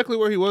exactly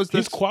where he was.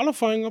 He's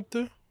qualifying up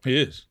there. He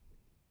is.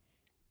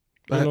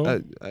 I don't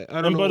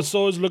know. But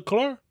so is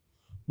Leclerc.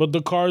 But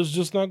the car is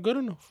just not good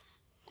enough.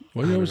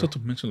 Why do you always have to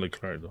mention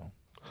Leclerc though?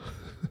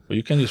 But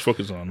you can't just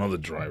focus on another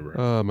driver.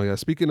 Oh my God!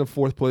 Speaking of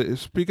fourth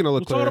place, speaking of We're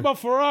Leclerc, talking about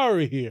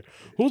Ferrari here.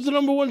 Who's the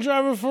number one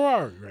driver of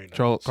Ferrari right now?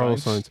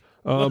 Carlos Sainz.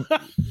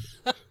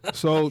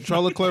 So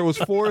Charles Leclerc was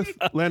fourth,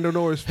 Lando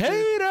Norris fifth,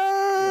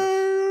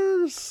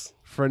 Haters.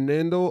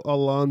 Fernando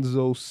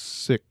Alonso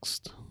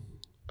sixth.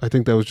 I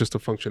think that was just a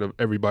function of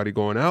everybody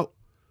going out.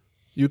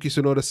 Yuki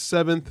Tsunoda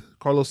seventh,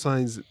 Carlos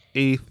Sainz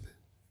eighth,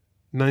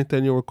 ninth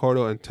Daniel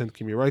Ricciardo, and 10th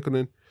Kimi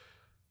Raikkonen.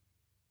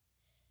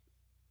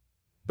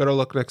 Better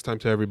luck next time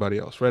to everybody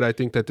else, right? I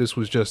think that this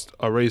was just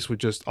a race with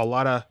just a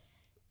lot of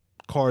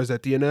cars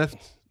at DNF.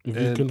 If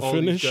you can all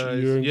these finish,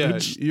 guys- you're in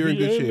good shape. you're in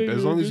good shape.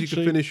 As long as you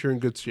can finish, you're in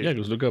good shape. Yeah,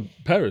 because look at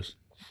Paris.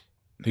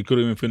 He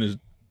couldn't even finish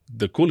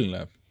the cooling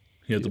lap.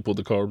 He had to pull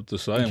the car to the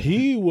side.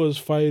 He was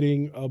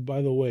fighting,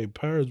 by the way,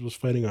 Perez was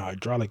fighting a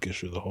hydraulic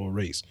issue the whole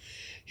race.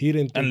 He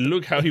didn't. And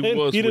look how he was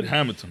with didn't-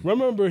 Hamilton.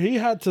 Remember, he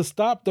had to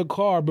stop the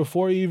car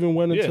before he even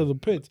went into Yeah. the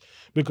pits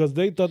because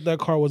they thought that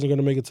car wasn't going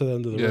to make it to the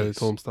end of the Yeah, they race.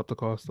 told him stop the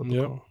car, stop the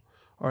Yep. car.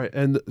 All right,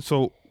 and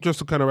so just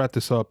to kind of wrap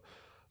this up,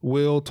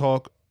 we'll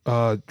talk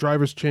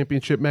Drivers'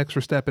 Championship. Max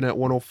Verstappen at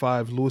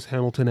 105, Lewis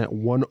Hamilton at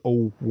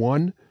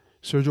 101,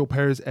 Sergio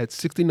Perez at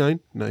 69,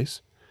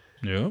 nice.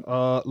 Yeah.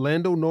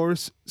 Lando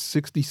Norris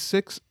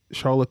 66,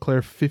 Charles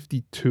Leclerc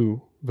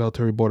 52,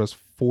 Valtteri Bottas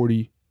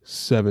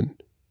 47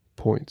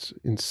 points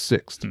in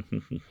sixth.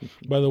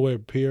 By the way,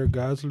 Pierre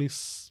Gasly,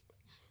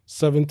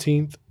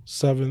 17th,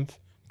 7th,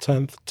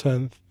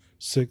 10th,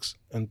 6th,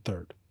 and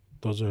 3rd.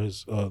 Those are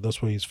his.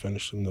 That's where he's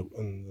finished in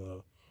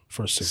the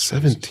first 6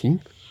 races.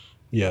 17th?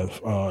 Yeah,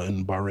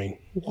 in Bahrain.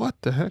 What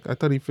the heck? I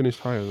thought he finished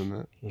higher than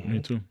that. Me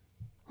too.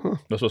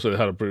 That's what I said. They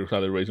had a pretty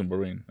solid race in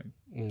Bahrain.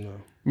 No.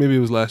 Maybe it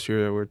was last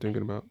year that we were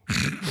thinking about.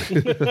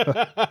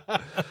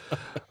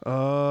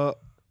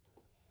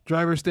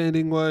 Driver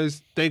standing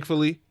wise,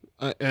 thankfully,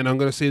 and I'm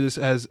going to say this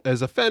as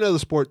a fan of the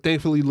sport,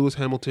 thankfully Lewis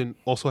Hamilton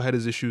also had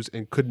his issues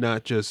and could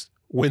not just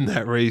win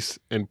that race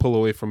and pull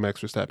away from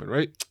Max Verstappen,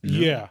 right?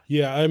 Yeah.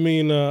 I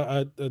mean,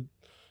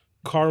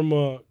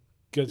 karma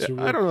gets you.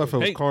 I don't know if it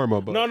was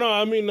karma, but No.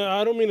 I mean,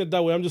 I don't mean it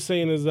that way. I'm just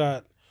saying is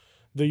that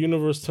the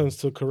universe tends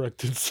to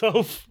correct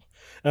itself.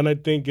 And I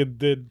think it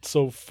did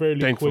so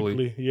fairly Thankfully.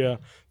 quickly. Yeah,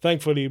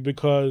 thankfully,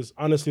 because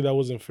honestly, that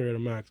wasn't fair to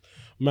Max.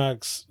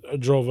 Max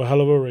drove a hell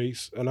of a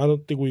race, and I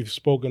don't think we've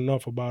spoken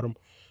enough about him,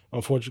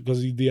 unfortunately,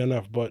 because he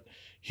DNF. But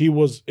he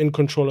was in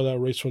control of that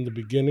race from the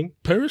beginning.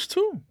 Paris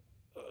too.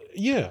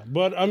 Yeah,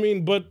 but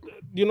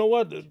you know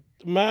what?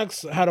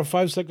 Max had a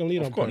 5-second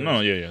lead on Of course. Perez.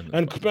 No, yeah.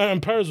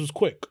 And Perez was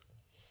quick.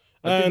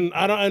 And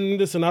I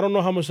don't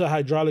know how much that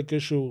hydraulic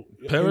issue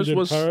Perez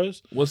injured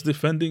Perez. was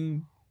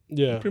defending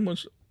Yeah. pretty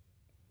much.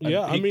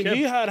 Yeah, and he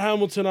he had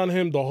Hamilton on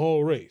him the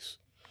whole race.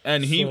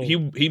 And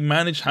he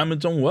managed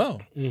Hamilton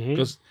well.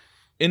 Because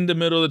in the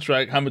middle of the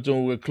track,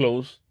 Hamilton would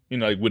close,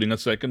 within a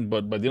second.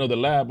 But by the end of the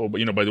lap, or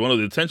by the one of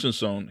the detention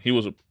zone, he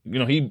was,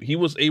 he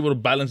was able to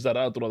balance that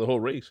out throughout the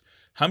whole race.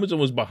 Hamilton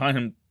was behind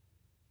him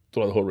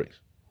throughout the whole race.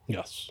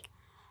 Yes.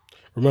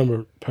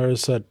 Remember,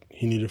 Perez said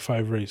he needed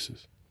 5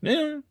 races.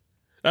 Yeah.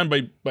 And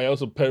by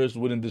also Perez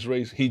winning this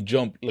race, he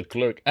jumped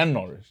Leclerc and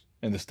Norris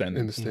in the standings.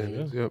 In the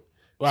standings, yep.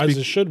 Well, as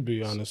it should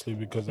be, honestly,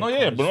 because No,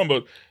 yeah, but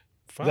remember,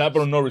 that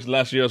happened to Norris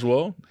last year as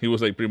well. He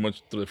was like pretty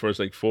much through the first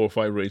like 4 or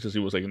 5 races, he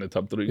was like in the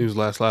top 3. He was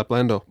last lap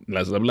Lando.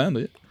 Last lap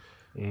Lando,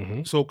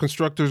 yeah. So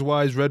constructors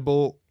wise, Red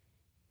Bull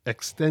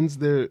extends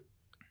their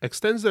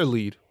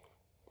lead.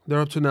 They're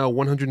up to now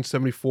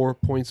 174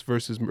 points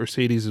versus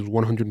Mercedes is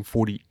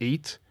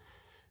 148.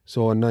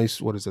 So a nice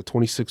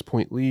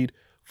 26-point lead.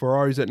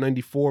 Ferrari's at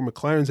 94,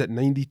 McLaren's at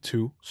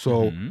 92.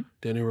 So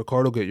Daniel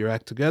Ricciardo, get your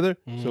act together.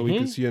 So we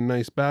can see a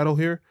nice battle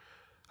here.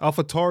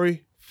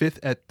 AlphaTauri 5th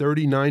at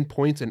 39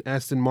 points and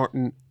Aston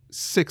Martin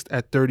 6th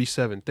at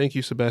 37. Thank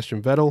you,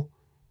 Sebastian Vettel.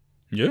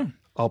 Yeah.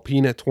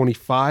 Alpine at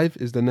 25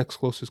 is the next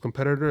closest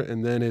competitor,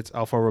 and then it's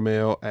Alfa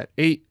Romeo at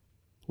 8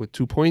 with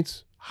 2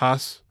 points.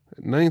 Haas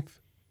at 9th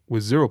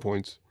with 0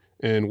 points,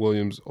 and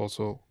Williams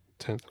also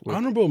 10th. With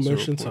Honorable 0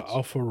 mention to points.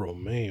 Alfa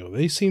Romeo.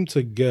 They seem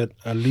to get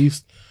at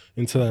least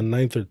into that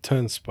 9th or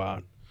 10th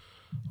spot.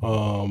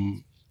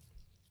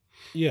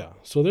 Yeah,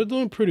 so they're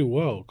doing pretty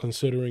well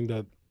considering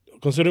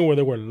where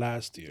they were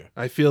last year.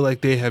 I feel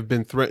like they have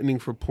been threatening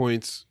for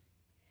points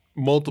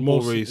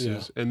multiple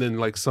races, and then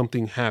like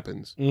something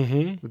happens.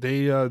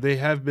 They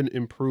have been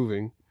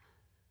improving.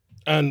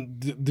 And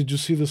did you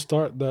see the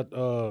start that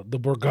the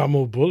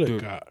Bergamo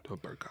Bullet got? The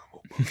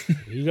Bergamo.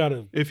 He got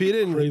a If he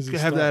didn't crazy have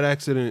start. that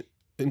accident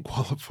in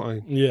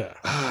qualifying, Yeah.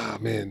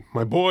 man,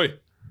 my boy.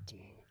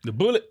 The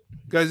bullet.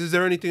 Guys, is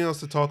there anything else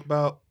to talk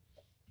about?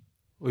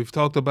 We've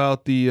talked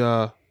about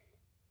the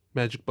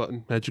magic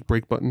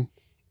brake button.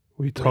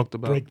 We talked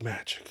about Break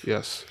magic.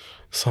 yes.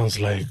 Sounds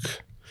like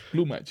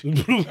Blue match.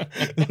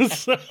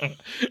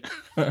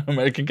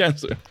 American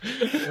Cancer.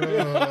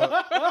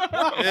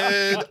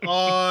 And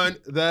on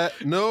that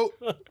note,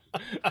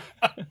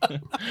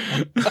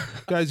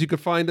 guys, you can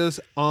find us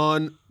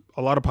on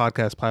a lot of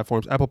podcast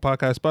platforms: Apple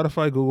Podcasts,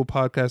 Spotify, Google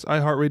Podcasts,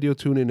 iHeartRadio,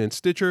 TuneIn, and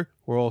Stitcher.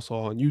 We're also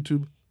on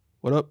YouTube.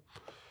 What up?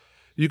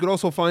 You can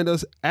also find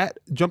us at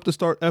Jump to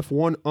Start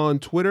F1 on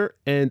Twitter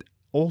and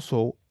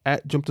also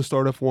at Jump to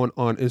Start F1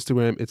 on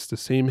Instagram. It's the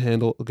same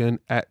handle again,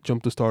 at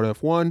Jump to Start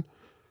F1.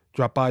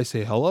 Drop by,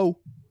 say hello.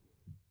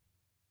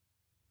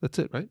 That's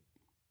it, right?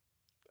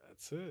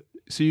 that's it.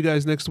 See you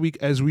guys next week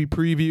as we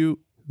preview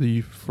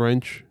the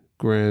French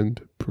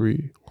Grand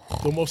Prix.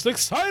 The most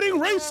exciting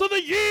race of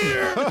the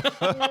year.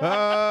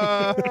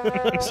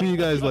 See you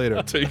guys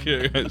later. Take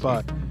care, guys.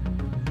 Bye.